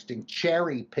proof texting,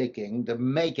 cherry picking to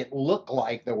make it look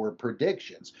like there were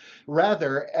predictions.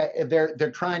 Rather,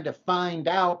 they're trying to find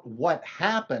out what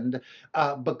happened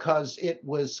because it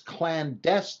was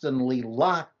clandestinely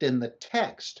locked in the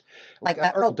text. Like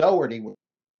Earl Doherty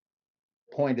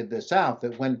pointed this out,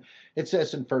 that when it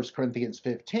says in 1 Corinthians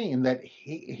 15 that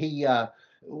he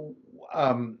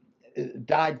um,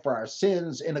 died for our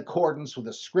sins in accordance with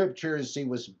the scriptures. He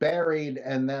was buried,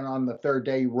 and then on the third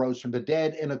day he rose from the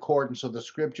dead in accordance with the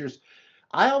scriptures.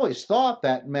 I always thought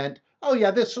that meant, oh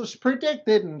yeah, this was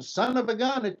predicted, and son of a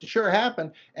gun, it sure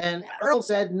happened. And Earl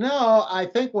said, no, I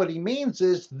think what he means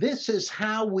is this is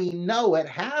how we know it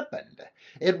happened.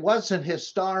 It wasn't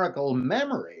historical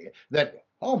memory that,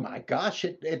 oh my gosh,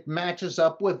 it matches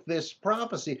up with this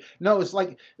prophecy. No, it's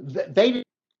like they didn't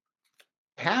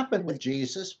happen with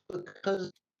Jesus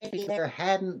because maybe there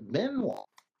hadn't been one.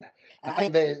 I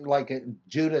mean, like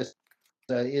Judas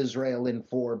Israel in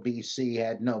 4 BC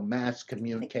had no mass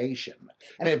communication.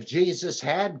 And if Jesus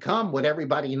had come, would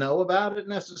everybody know about it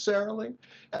necessarily?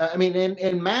 I mean,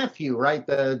 in Matthew, right,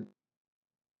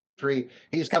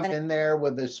 he's coming in there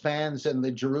with his fans, and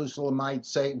the Jerusalemites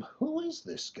say, "Who is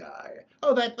this guy?"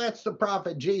 "Oh, that's the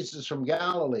prophet Jesus from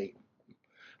Galilee."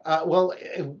 Well,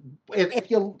 if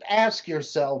you ask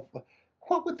yourself,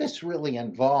 what would this really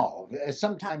involve?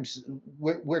 Sometimes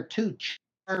we're too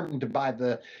charmed by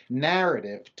the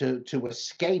narrative to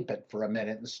escape it for a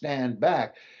minute and stand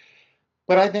back.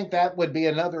 But I think that would be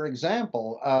another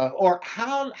example. Or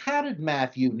how did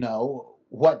Matthew know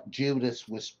what Judas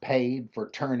was paid for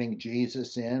turning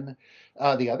Jesus in?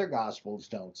 The other gospels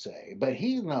don't say, but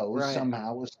he knows Right.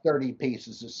 somehow it was 30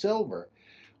 pieces of silver.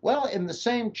 Well, in the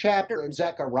same chapter of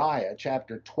Zechariah,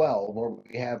 chapter 12, where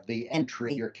we have the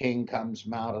entry, your king comes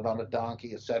mounted on a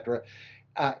donkey, etc.,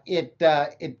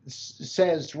 it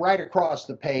says right across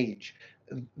the page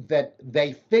that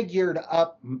they figured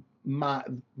up my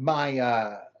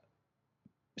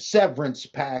severance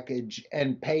package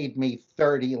and paid me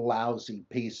 30 lousy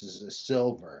pieces of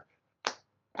silver.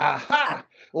 Aha!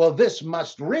 Well, this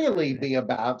must really be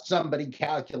about somebody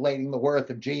calculating the worth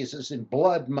of Jesus in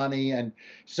blood money. And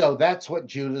so that's what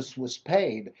Judas was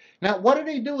paid. Now, what did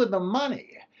he do with the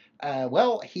money?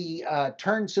 Well, he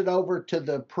turns it over to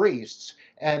the priests,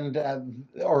 and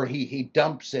or he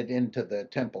dumps it into the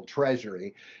temple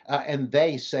treasury, and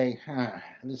they say,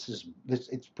 this.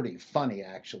 It's pretty funny,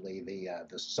 actually.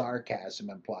 The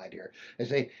sarcasm implied here. They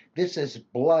say, "This is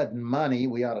blood money.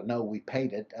 We ought to know we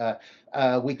paid it.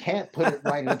 We can't put it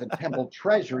right into the temple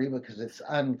treasury because it's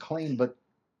unclean, but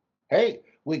hey,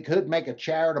 we could make a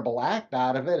charitable act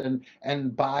out of it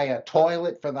and buy a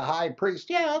toilet for the high priest."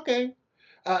 Yeah, okay.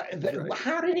 Right.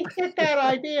 How did he get that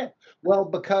idea? Well,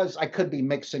 because I could be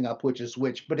mixing up which is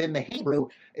which, but in the Hebrew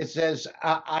it says,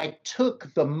 I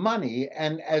took the money,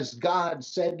 and as God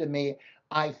said to me,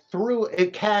 I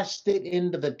cast it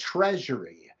into the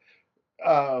treasury.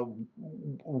 Uh,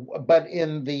 but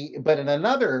in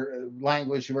another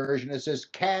language version it says,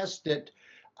 cast it.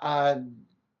 Oh,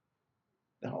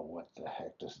 what the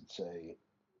heck does it say?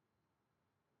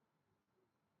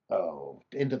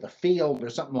 Into the field or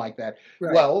something like that.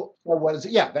 Right. Well, or what is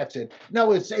it? Yeah, that's it.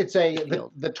 No, it's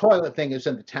Field. the toilet thing is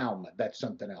in the Talmud. That's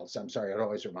something else. I'm sorry, it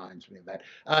always reminds me of that.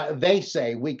 They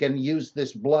say we can use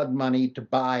this blood money to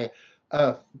buy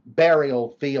a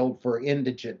burial field for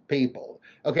indigent people.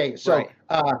 Okay, so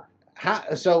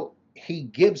Right. so he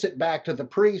gives it back to the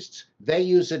priests. They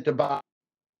use it to buy.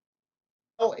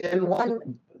 Oh, in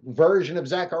one version of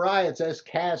Zechariah, it says,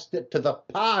 cast it to the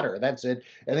potter. That's it.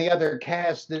 And the other,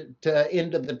 cast it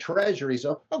into the treasury.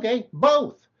 So, okay,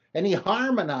 both. And he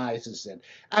harmonizes it.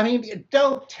 I mean,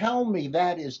 don't tell me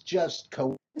that is just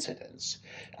coincidence.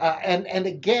 And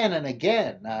again and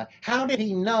again, how did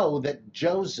he know that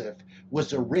Joseph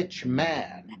was a rich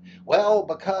man? Well,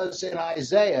 because in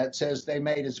Isaiah it says they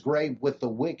made his grave with the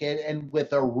wicked and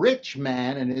with a rich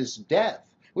man in his death.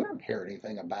 We don't hear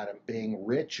anything about him being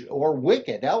rich or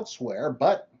wicked elsewhere,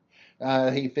 but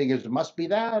he figures it must be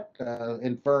that,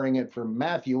 inferring it from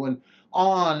Matthew, and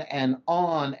on and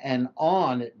on and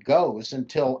on it goes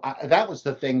until that was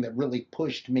the thing that really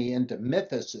pushed me into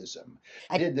mythicism.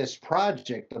 I did this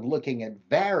project of looking at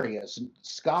various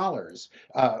scholars,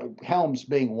 Helms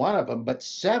being one of them, but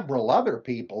several other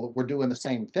people that were doing the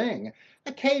same thing.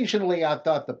 Occasionally, I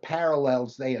thought the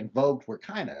parallels they invoked were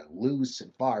kind of loose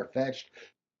and far-fetched.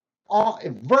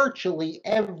 Virtually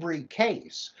every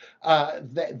case,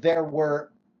 there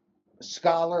were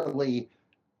scholarly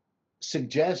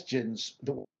suggestions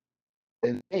that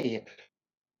in a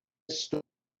Testament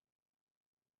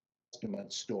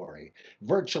story.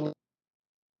 Virtually,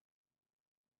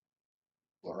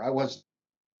 or I was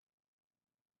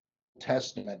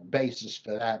Testament basis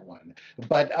for that one,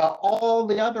 but all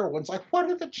the other ones, like, what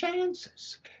are the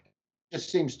chances? It just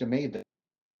seems to me that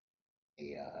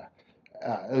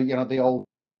the old,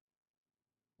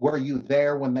 "Were you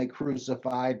there when they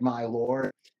crucified my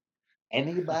Lord?"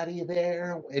 Anybody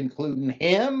there, including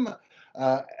him?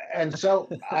 Uh, and so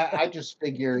I just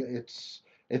figure it's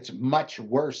much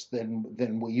worse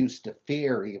than we used to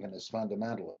fear, even as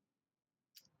fundamentalists.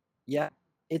 Yeah,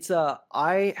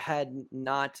 I had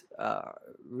not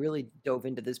really dove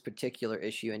into this particular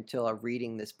issue until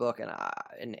reading this book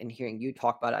and hearing you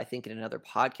talk about it. I think in another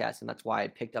podcast, and that's why I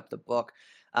picked up the book.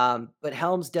 But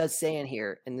Helms does say in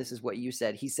here, and this is what you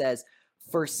said. He says,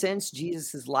 "For since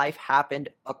Jesus' life happened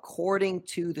according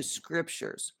to the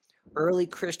scriptures, early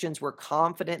Christians were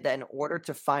confident that in order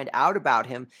to find out about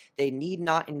him, they need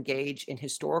not engage in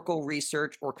historical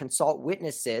research or consult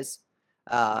witnesses."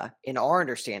 In our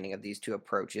understanding of these two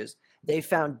approaches, They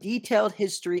found detailed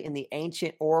history in the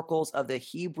ancient oracles of the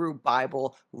Hebrew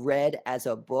Bible read as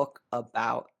a book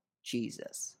about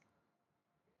Jesus.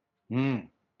 Mm.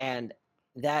 And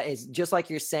that is just like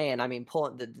you're saying. I mean,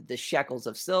 pulling the shekels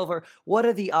of silver. What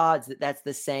are the odds that that's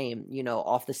the same,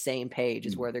 off the same page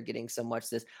is Mm. where they're getting so much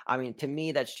this? I mean, to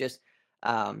me, that's just,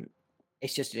 um,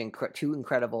 it's just too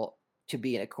incredible to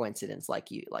be a coincidence,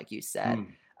 like you said.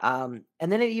 Mm.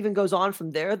 And then it even goes on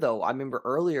from there, though. I remember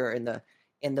earlier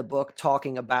in the book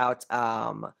talking about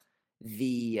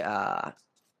the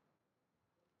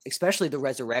especially the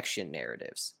resurrection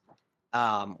narratives,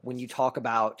 when you talk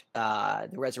about the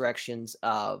resurrections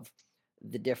of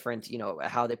the different,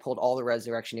 how they pulled all the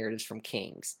resurrection narratives from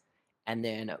Kings, and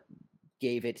then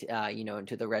gave it,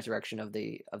 into the resurrection of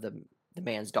the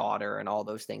man's daughter, and all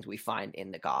those things we find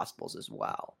in the Gospels as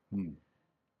well. Mm.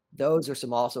 Those are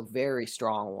some also very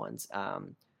strong ones.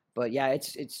 But yeah,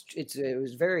 it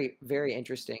was very, very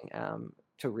interesting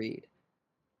to read.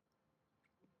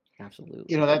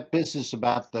 Absolutely. That business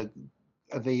about the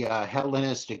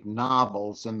Hellenistic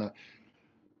novels and the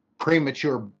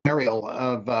premature burial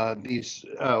of these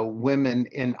women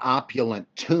in opulent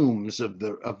tombs of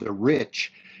the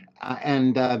rich,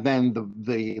 and then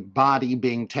the body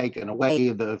being taken away,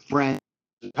 the friends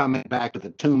coming back to the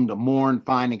tomb to mourn,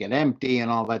 finding it empty, and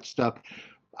all that stuff.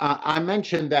 I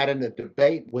mentioned that in a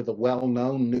debate with a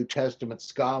well-known New Testament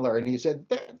scholar, and he said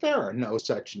there are no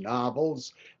such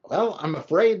novels. Well, I'm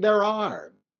afraid there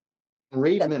are.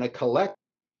 Read them in a collection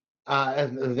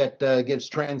that gives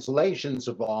translations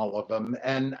of all of them,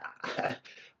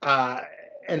 uh,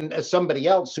 and somebody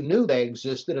else who knew they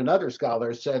existed, another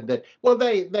scholar, said that, well,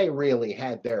 they really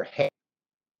had their head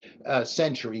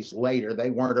centuries later.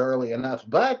 They weren't early enough.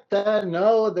 But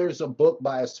no, there's a book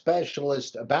by a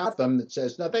specialist about them that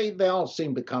says, no, they all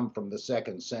seem to come from the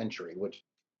 2nd century, which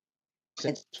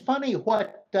it's funny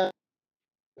what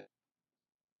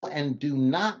and do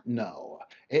not know.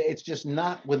 It's just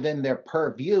not within their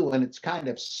purview, and it's kind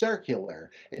of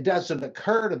circular. It doesn't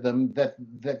occur to them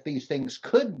that these things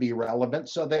could be relevant,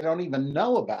 so they don't even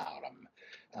know about them.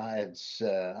 It's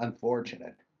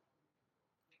unfortunate.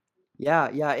 Yeah,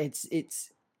 yeah, it's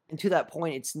and to that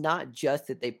point, it's not just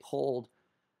that they pulled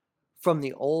from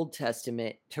the Old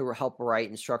Testament to help write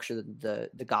and structure the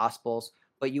Gospels,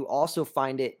 but you also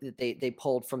find it that they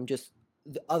pulled from just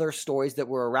the other stories that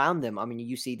were around them. I mean,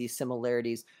 you see these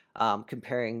similarities,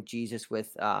 comparing Jesus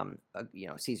with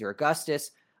Caesar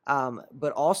Augustus,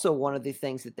 but also one of the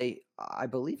things that I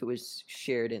believe it was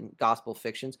shared in gospel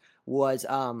fictions, was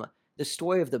the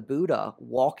story of the Buddha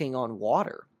walking on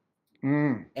water,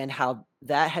 Mm. and how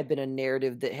that had been a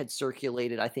narrative that had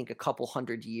circulated, I think, a couple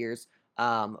hundred years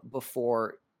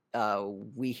before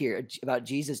we hear about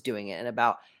Jesus doing it, and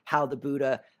about how the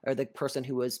Buddha, or the person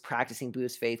who was practicing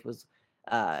Buddhist faith, was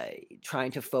uh,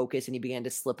 trying to focus, and he began to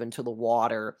slip into the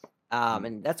water. Mm.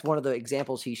 And that's one of the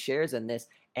examples he shares in this.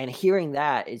 And hearing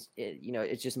that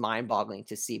it's just mind-boggling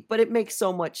to see. But it makes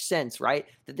so much sense, right?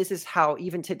 That this is how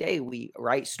even today we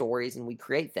write stories and we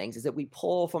create things, is that we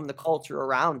pull from the culture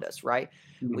around us, right?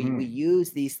 We Mhm.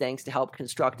 use these things to help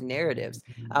construct narratives.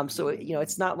 So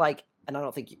it's not like, and I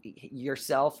don't think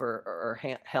yourself or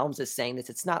Helms is saying this.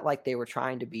 It's not like they were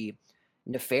trying to be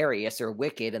nefarious or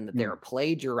wicked and that they Mm. were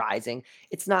plagiarizing.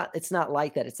 It's not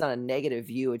like that. It's not a negative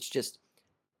view. It's just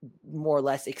more or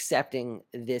less accepting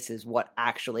this is what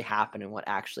actually happened and what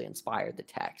actually inspired the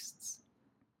texts.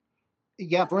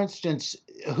 Yeah, for instance,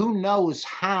 who knows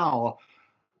how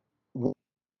what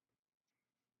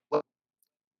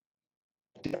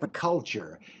different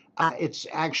culture. It's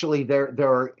actually there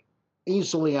are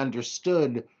easily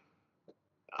understood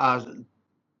uh,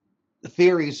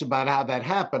 theories about how that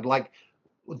happened. Like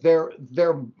there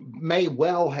may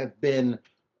well have been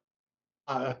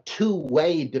a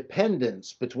two-way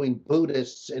dependence between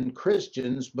Buddhists and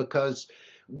Christians, because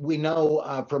we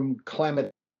know from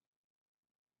Clement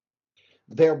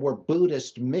there were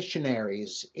Buddhist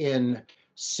missionaries in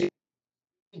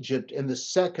Egypt in the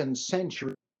 2nd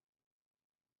century.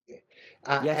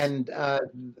 Yes. And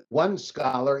one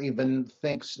scholar even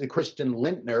thinks, the Christian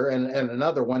Lintner, and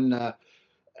another one,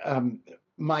 um,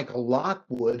 Michael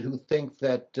Lockwood, who think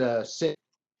that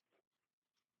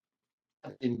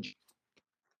in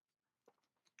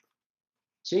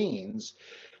scenes,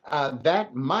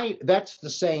 that's the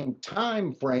same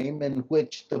time frame in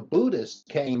which the Buddhists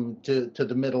came to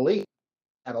the Middle East,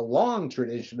 had a long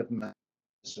tradition of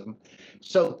Buddhism.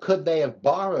 So could they have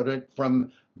borrowed it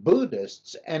from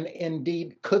Buddhists? And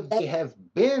indeed, could they have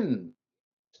been?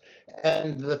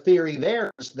 And the theory there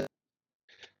is that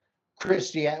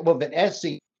that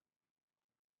Essie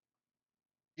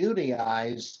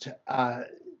Judaized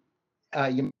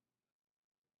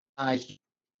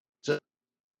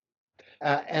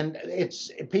And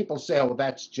it's people say, "Oh,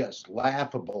 that's just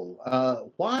laughable."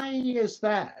 Why is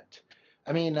that?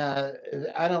 I mean,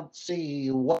 I don't see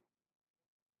what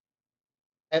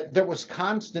there was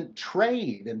constant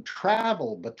trade and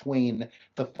travel between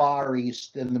the Far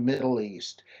East and the Middle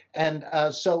East, and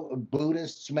so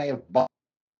Buddhists may have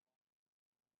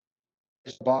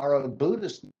borrowed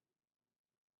Buddhist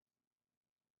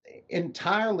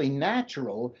entirely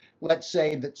natural. Let's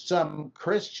say that some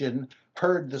Christian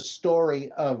heard the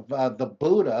story of the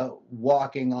Buddha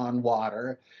walking on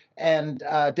water and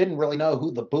didn't really know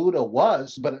who the Buddha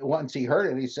was, but once he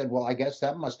heard it, he said, "Well, I guess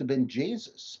that must have been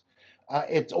Jesus."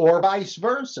 It's or vice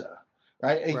versa,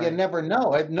 right? You Right. never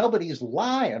know. Nobody's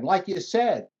lying, like you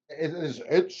said.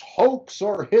 It's hoax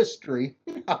or history.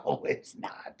 No, it's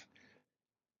not.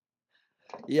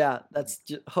 Yeah, that's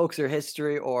hoax or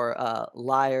history or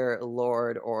liar,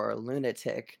 lord, or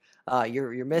lunatic.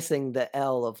 You're missing the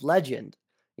L of legend.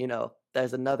 You know,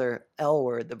 there's another L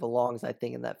word that belongs, I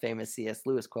think, in that famous C.S.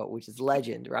 Lewis quote, which is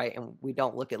legend, right? And we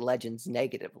don't look at legends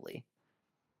negatively.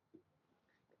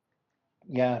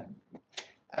 Yeah,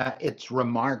 it's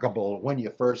remarkable when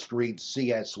you first read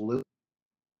C.S. Lewis,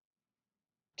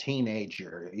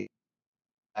 teenager. He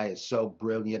is so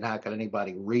brilliant. How could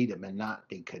anybody read him and not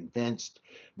be convinced?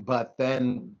 But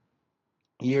then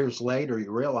years later,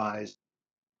 you realize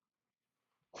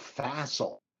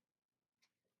facile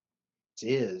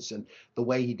is and the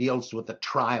way he deals with the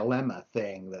trilemma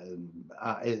thing.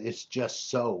 It's just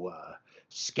so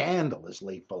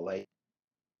scandalously fallacious.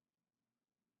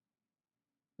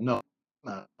 No,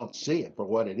 I don't see it for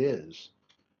what it is.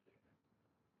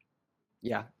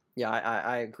 Yeah, yeah,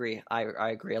 I agree. I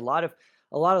agree. A lot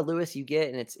of Lewis you get,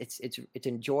 and it's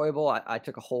enjoyable. I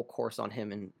took a whole course on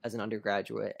him as an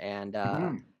undergraduate,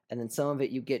 Mhm. and then some of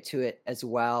it you get to it as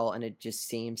well, and it just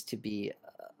seems to be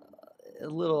a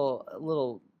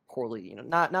little poorly,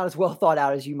 not as well thought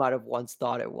out as you might have once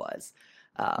thought it was.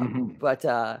 Mhm. But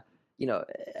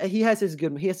he has his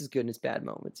good and his bad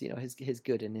moments. His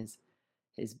good and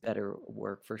his better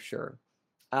work for sure.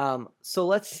 So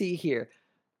let's see here.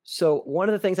 So one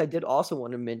of the things I did also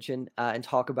want to mention and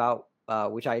talk about,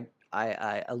 which I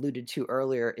alluded to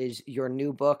earlier, is your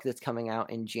new book that's coming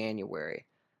out in January,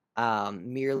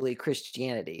 Merely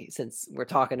Christianity. Since we're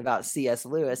talking about C.S.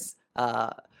 Lewis,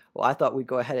 well, I thought we'd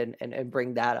go ahead and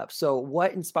bring that up. So,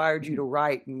 what inspired you to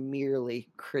write Merely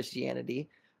Christianity,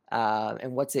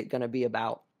 and what's it going to be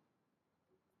about?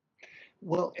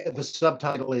 Well, the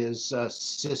subtitle is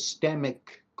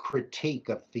Systemic Critique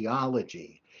of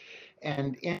Theology.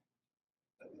 And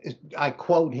I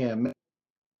quote him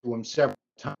to him several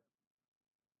times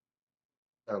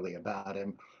early about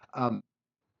him. Um,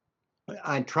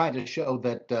 I try to show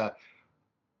that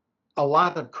a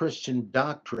lot of Christian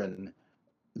doctrine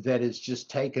that is just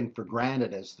taken for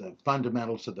granted as the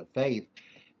fundamentals of the faith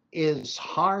is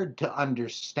hard to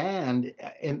understand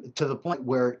to the point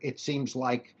where it seems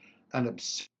like an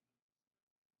absurd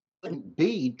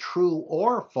be true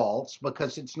or false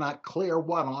because it's not clear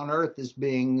what on earth is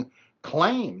being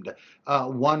claimed.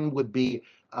 One would be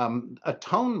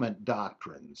atonement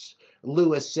doctrines.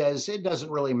 Lewis says it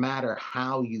doesn't really matter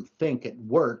how you think it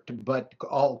worked, but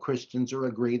all Christians are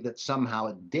agreed that somehow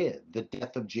it did. The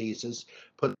death of Jesus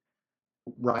put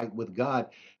right with God.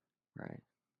 Right.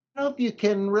 I don't know if you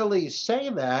can really say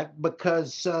that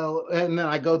because, and then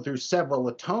I go through several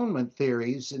atonement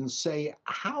theories and say,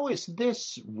 how is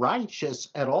this righteous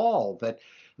at all?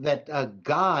 That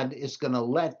God is going to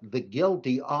let the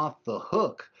guilty off the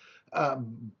hook uh,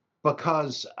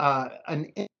 because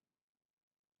an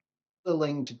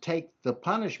willing to take the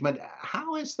punishment.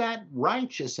 How is that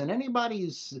righteous in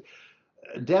anybody's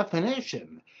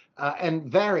definition? And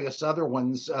various other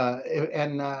ones.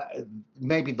 And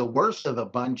maybe the worst of the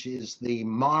bunch is the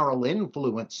moral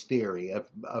influence theory of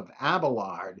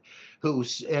Abelard,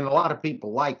 who's, and a lot of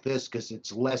people like this because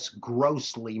it's less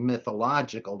grossly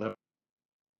mythological. To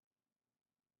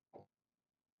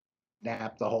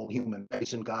kidnap the whole human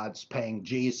race, and God's paying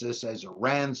Jesus as a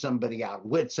ransom, but he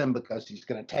outwits him because he's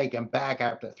going to take him back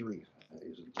after 3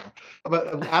 days.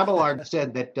 But Abelard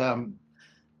said that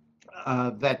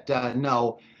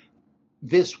no,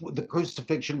 the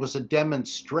crucifixion was a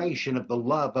demonstration of the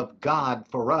love of God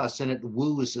for us, and it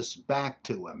woos us back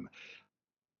to Him.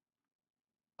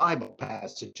 Bible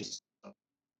passages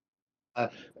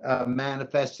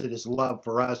manifested His love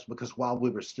for us because while we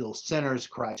were still sinners,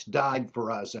 Christ died for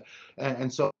us,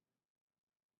 and so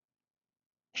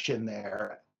action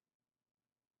there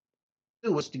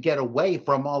was to get away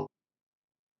from all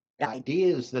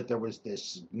ideas that there was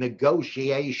this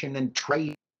negotiation and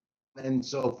trade and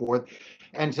so forth,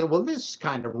 and said, well, this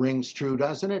kind of rings true,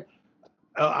 doesn't it?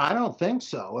 I don't think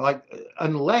so. Like,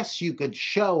 unless you could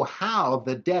show how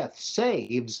the death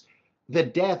saves, the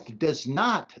death does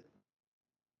not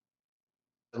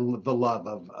the love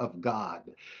of God.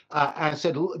 I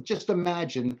said, just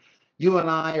imagine you and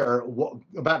I are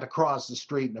about to cross the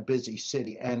street in a busy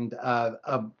city, and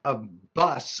a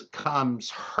bus comes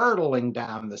hurtling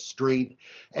down the street,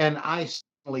 and I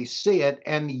suddenly see it,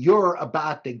 and you're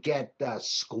about to get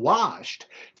squashed.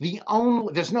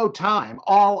 There's no time.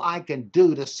 All I can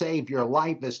do to save your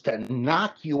life is to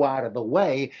knock you out of the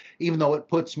way, even though it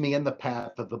puts me in the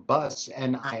path of the bus,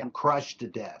 and I am crushed to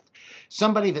death.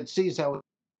 Somebody that sees how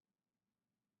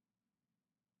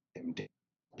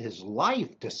his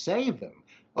life to save him.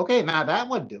 Okay, now that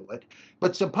would do it.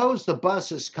 But suppose the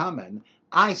bus is coming,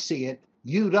 I see it,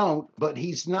 you don't, but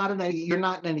you're not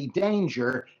in any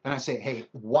danger. And I say, hey,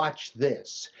 watch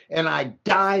this. And I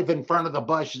dive in front of the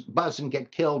bus and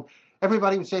get killed.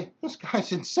 Everybody would say, this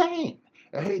guy's insane.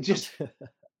 It just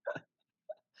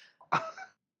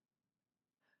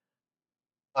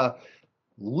uh,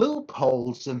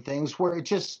 loopholes and things where it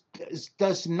just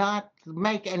does not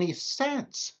make any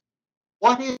sense.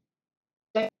 What is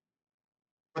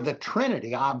the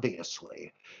Trinity,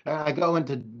 obviously. I go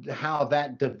into how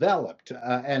that developed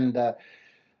and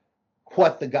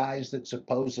what the guys that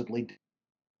supposedly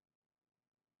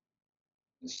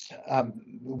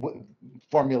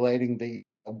formulating the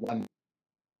one.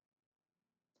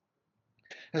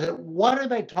 What are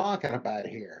they talking about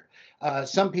here?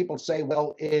 Some people say,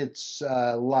 well, it's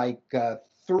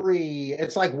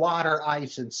it's like water,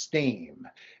 ice, and steam.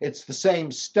 It's the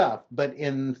same stuff, but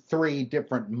in three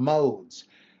different modes.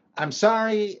 I'm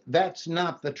sorry, that's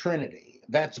not the Trinity.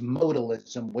 That's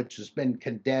modalism, which has been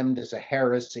condemned as a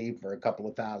heresy for a couple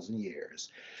of thousand years.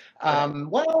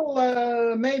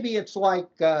 Maybe it's like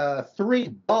three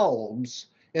bulbs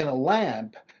in a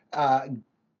lamp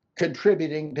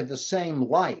contributing to the same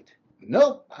light.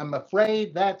 Nope, I'm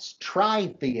afraid that's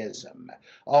tritheism,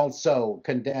 also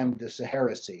condemned as a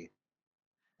heresy.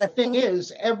 The thing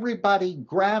is, everybody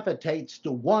gravitates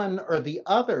to one or the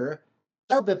other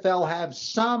so that they'll have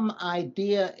some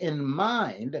idea in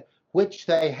mind, which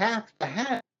they have to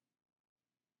have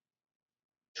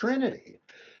Trinity.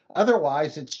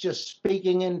 Otherwise, it's just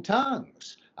speaking in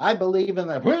tongues. I believe in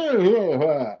the. What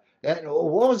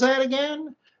was that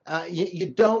again? You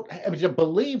don't have to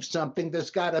believe something.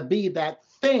 There's got to be that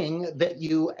thing that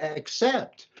you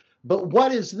accept. But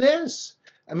what is this?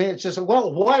 I mean, it's just,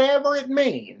 well, whatever it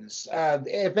means.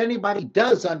 If anybody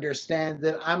does understand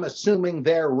it, I'm assuming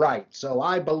they're right. So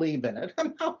I believe in it.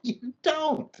 No, you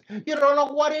don't. You don't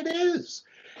know what it is.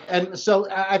 And so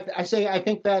I say, I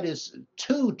think that is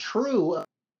too true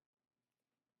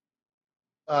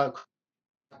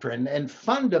doctrine and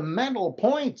fundamental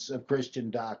points of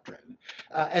Christian doctrine.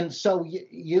 And so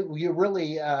you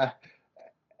really are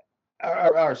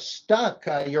stuck.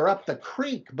 You're up the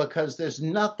creek because there's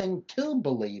nothing to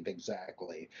believe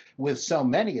exactly with so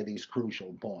many of these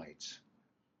crucial points.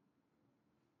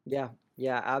 Yeah,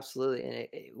 yeah, absolutely. And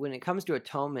when it comes to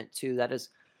atonement, too, that is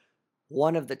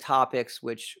one of the topics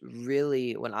which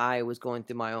really, when I was going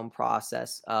through my own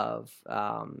process of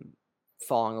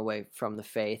falling away from the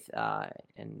faith,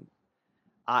 and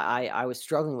I was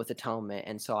struggling with atonement,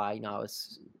 and so I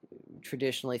was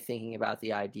traditionally thinking about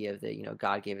the idea of that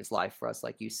God gave His life for us,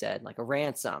 like you said, like a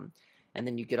ransom, and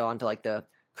then you get on to like the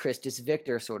Christus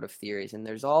Victor sort of theories, and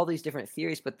there's all these different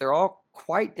theories, but they're all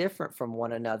quite different from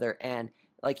one another, and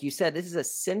like you said, this is a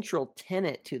central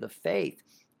tenet to the faith.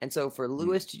 And so for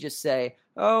Lewis to just say,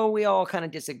 oh, we all kind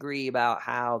of disagree about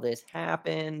how this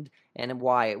happened and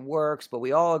why it works, but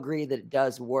we all agree that it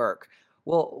does work.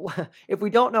 Well, if we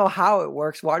don't know how it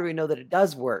works, why do we know that it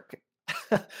does work?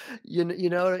 So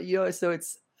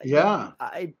it's Yeah.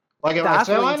 Like if I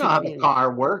say, I know how the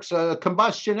car works, a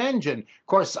combustion engine. Of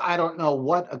course, I don't know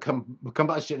what a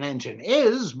combustion engine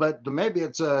is, but maybe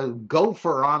it's a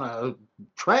gopher on a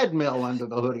treadmill under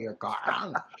the hood of your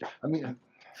car. I mean,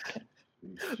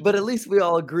 but at least we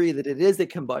all agree that it is a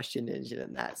combustion engine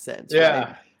in that sense, yeah.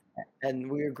 Right? And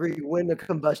we agree when the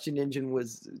combustion engine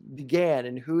began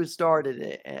and who started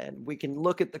it, and we can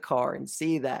look at the car and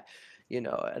see that, and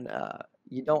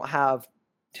you don't have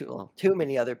too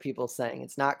many other people saying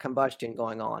it's not combustion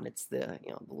going on. It's the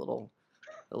little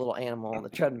animal on the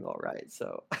treadmill, right?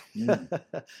 So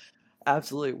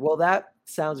absolutely. Well, that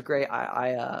sounds great.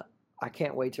 I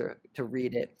can't wait to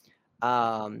read it.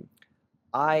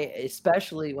 I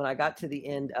especially when I got to the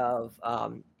end of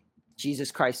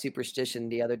Jesus Christ Superstition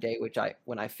the other day,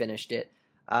 when I finished it,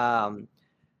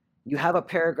 you have a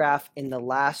paragraph in the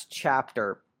last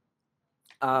chapter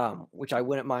which I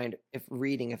wouldn't mind if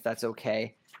reading, if that's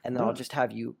okay, and then I'll Yeah. just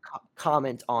have you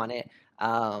comment on it.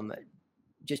 Um,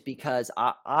 just because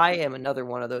I am another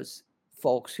one of those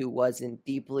folks who wasn't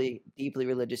deeply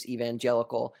religious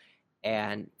evangelical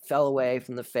and fell away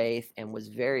from the faith and was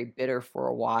very bitter for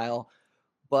a while,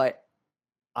 but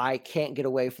I can't get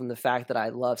away from the fact that I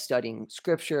love studying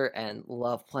scripture and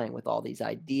love playing with all these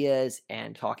ideas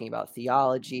and talking about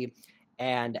theology.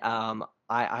 And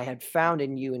I had found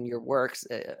in you and your works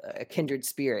a kindred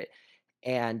spirit.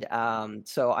 And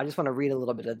so I just want to read a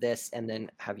little bit of this and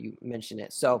then have you mention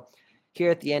it. So here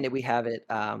at the end, we have it.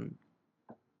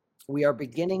 We are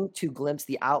beginning to glimpse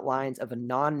the outlines of a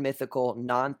non mythical,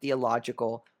 non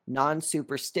theological, non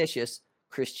superstitious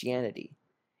Christianity.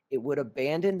 It would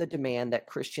abandon the demand that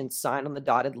Christians sign on the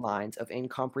dotted lines of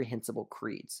incomprehensible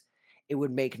creeds. It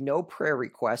would make no prayer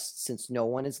requests since no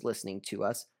one is listening to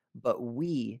us, but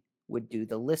we would do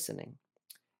the listening.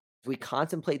 We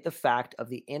contemplate the fact of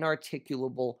the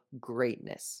inarticulable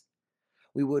greatness.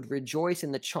 We would rejoice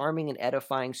in the charming and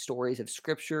edifying stories of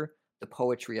Scripture, the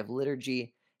poetry of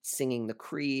liturgy, singing the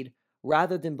creed,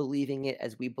 rather than believing it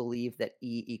as we believe that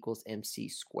E equals MC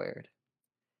squared.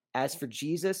 As for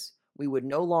Jesus, we would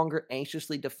no longer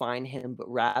anxiously define him, but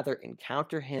rather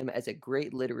encounter him as a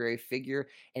great literary figure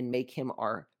and make him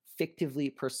our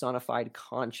fictively personified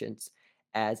conscience,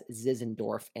 as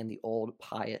Zinzendorf and the old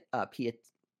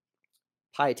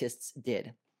pietists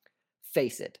did.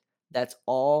 Face it, that's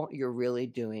all you're really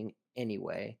doing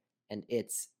anyway, and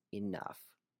it's enough.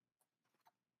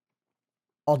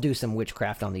 I'll do some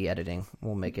witchcraft on the editing.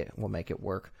 We'll make it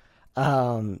work.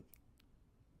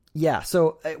 Yeah,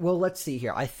 so well, let's see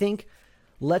here. I think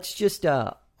let's just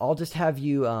I'll just have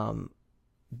you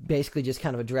basically just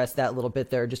kind of address that a little bit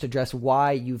there. Just address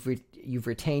why you've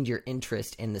retained your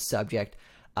interest in the subject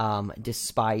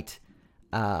despite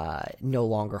no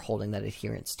longer holding that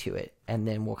adherence to it, and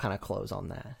then we'll kind of close on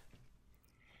that.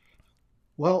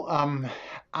 Well,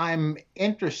 I'm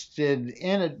interested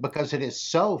in it because it is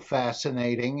so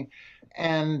fascinating,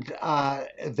 and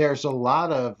there's a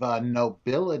lot of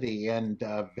nobility and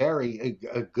very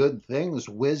good things,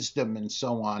 wisdom, and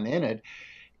so on in it.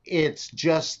 It's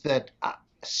just that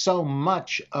so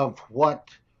much of what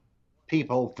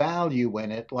people value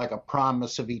in it, like a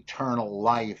promise of eternal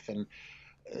life and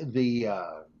the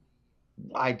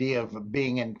idea of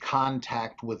being in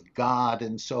contact with God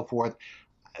and so forth,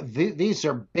 these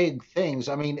are big things.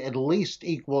 I mean, at least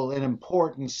equal in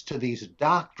importance to these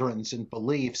doctrines and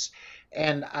beliefs.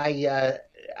 And I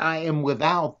am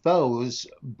without those,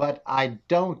 but I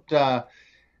don't,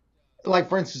 like,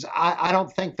 for instance, I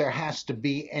don't think there has to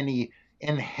be any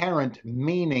inherent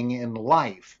meaning in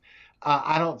life.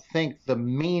 I don't think the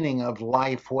meaning of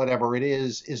life, whatever it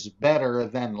is better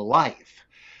than life.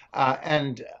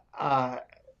 And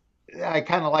I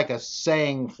kind of like a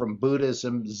saying from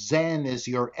Buddhism: Zen is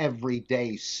your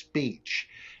everyday speech.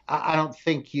 I don't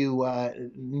think you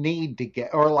need to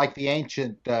get, or like the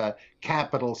ancient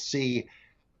capital C,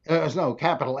 no,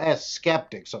 capital S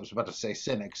skeptics, I was about to say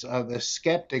cynics, the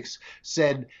skeptics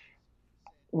said,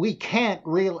 we can't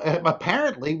really,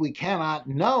 apparently, we cannot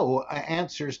know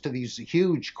answers to these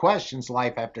huge questions: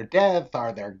 life after death,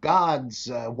 are there gods,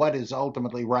 what is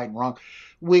ultimately right and wrong.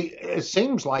 It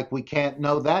seems like we can't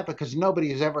know that because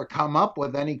nobody has ever come up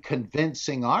with any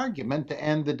convincing argument to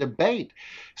end the debate.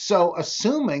 So,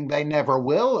 assuming they never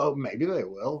will, oh, maybe they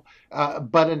will,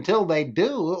 but until they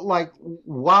do, like,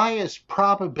 why is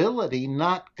probability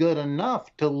not good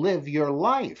enough to live your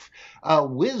life?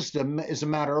 Wisdom is a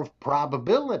matter of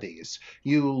probabilities.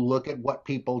 You look at what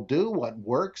people do, what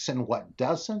works and what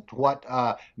doesn't, what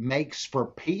makes for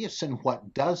peace and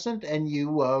what doesn't, and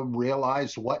you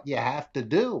realize what you have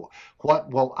to do, what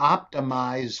will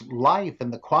optimize life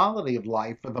and the quality of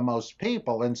life for the most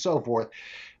people, and so forth.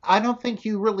 I don't think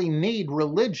you really need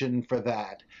religion for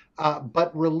that.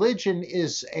 But religion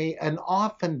is an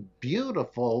often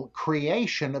beautiful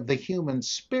creation of the human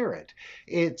spirit.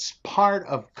 It's part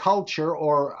of culture,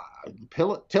 or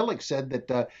Tillich said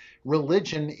that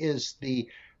religion is the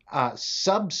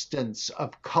substance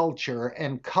of culture,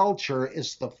 and culture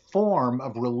is the form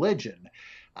of religion.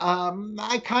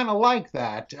 I kind of like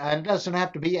that. It doesn't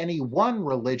have to be any one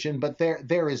religion, but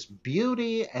there is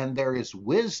beauty and there is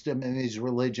wisdom in these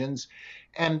religions.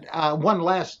 And one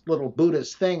last little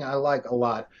Buddhist thing I like a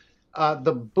lot.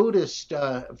 The Buddhist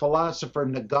philosopher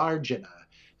Nagarjuna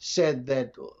said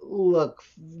that, look,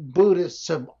 Buddhists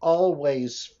have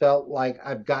always felt like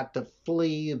I've got to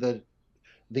flee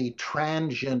the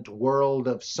transient world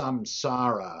of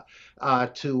samsara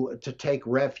to take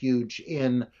refuge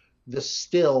in the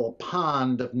still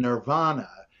pond of nirvana.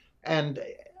 And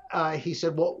he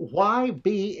said, well, why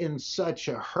be in such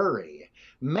a hurry?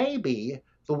 Maybe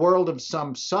the world of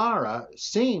samsara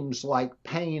seems like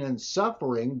pain and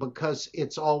suffering because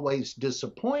it's always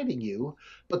disappointing you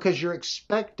because you're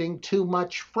expecting too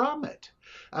much from it.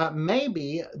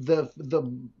 Maybe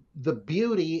the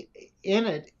beauty in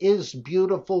it is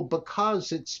beautiful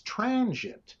because it's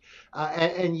transient.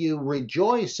 And you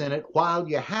rejoice in it while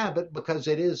you have it because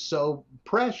it is so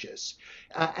precious.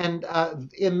 And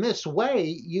in this way,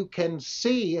 you can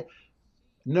see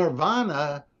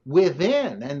nirvana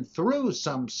within and through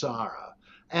samsara.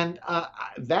 And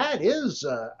that is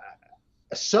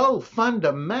so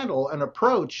fundamental an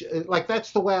approach. Like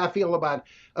that's the way I feel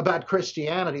about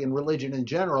Christianity and religion in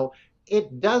general.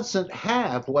 It doesn't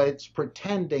have what it's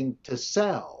pretending to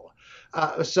sell.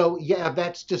 So yeah,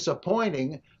 that's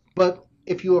disappointing. But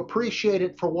if you appreciate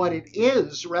it for what it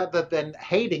is rather than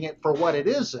hating it for what it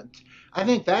isn't, I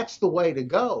think that's the way to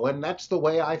go. And that's the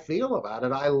way I feel about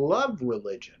it. I love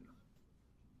religion.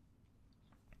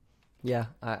 Yeah,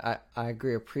 I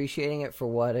agree. Appreciating it for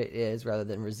what it is rather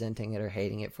than resenting it or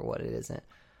hating it for what it isn't.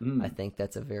 I think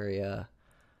that's a very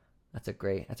that's a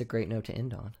great note to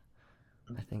end on.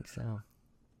 I think so.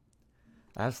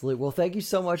 Absolutely. Well, thank you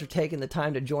so much for taking the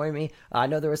time to join me. I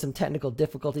know there were some technical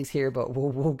difficulties here, but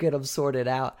we'll get them sorted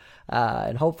out,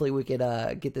 and hopefully we could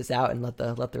get this out and let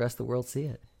the rest of the world see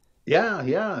it.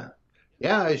 Yeah.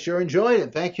 I sure enjoyed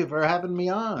it. Thank you for having me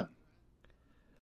on.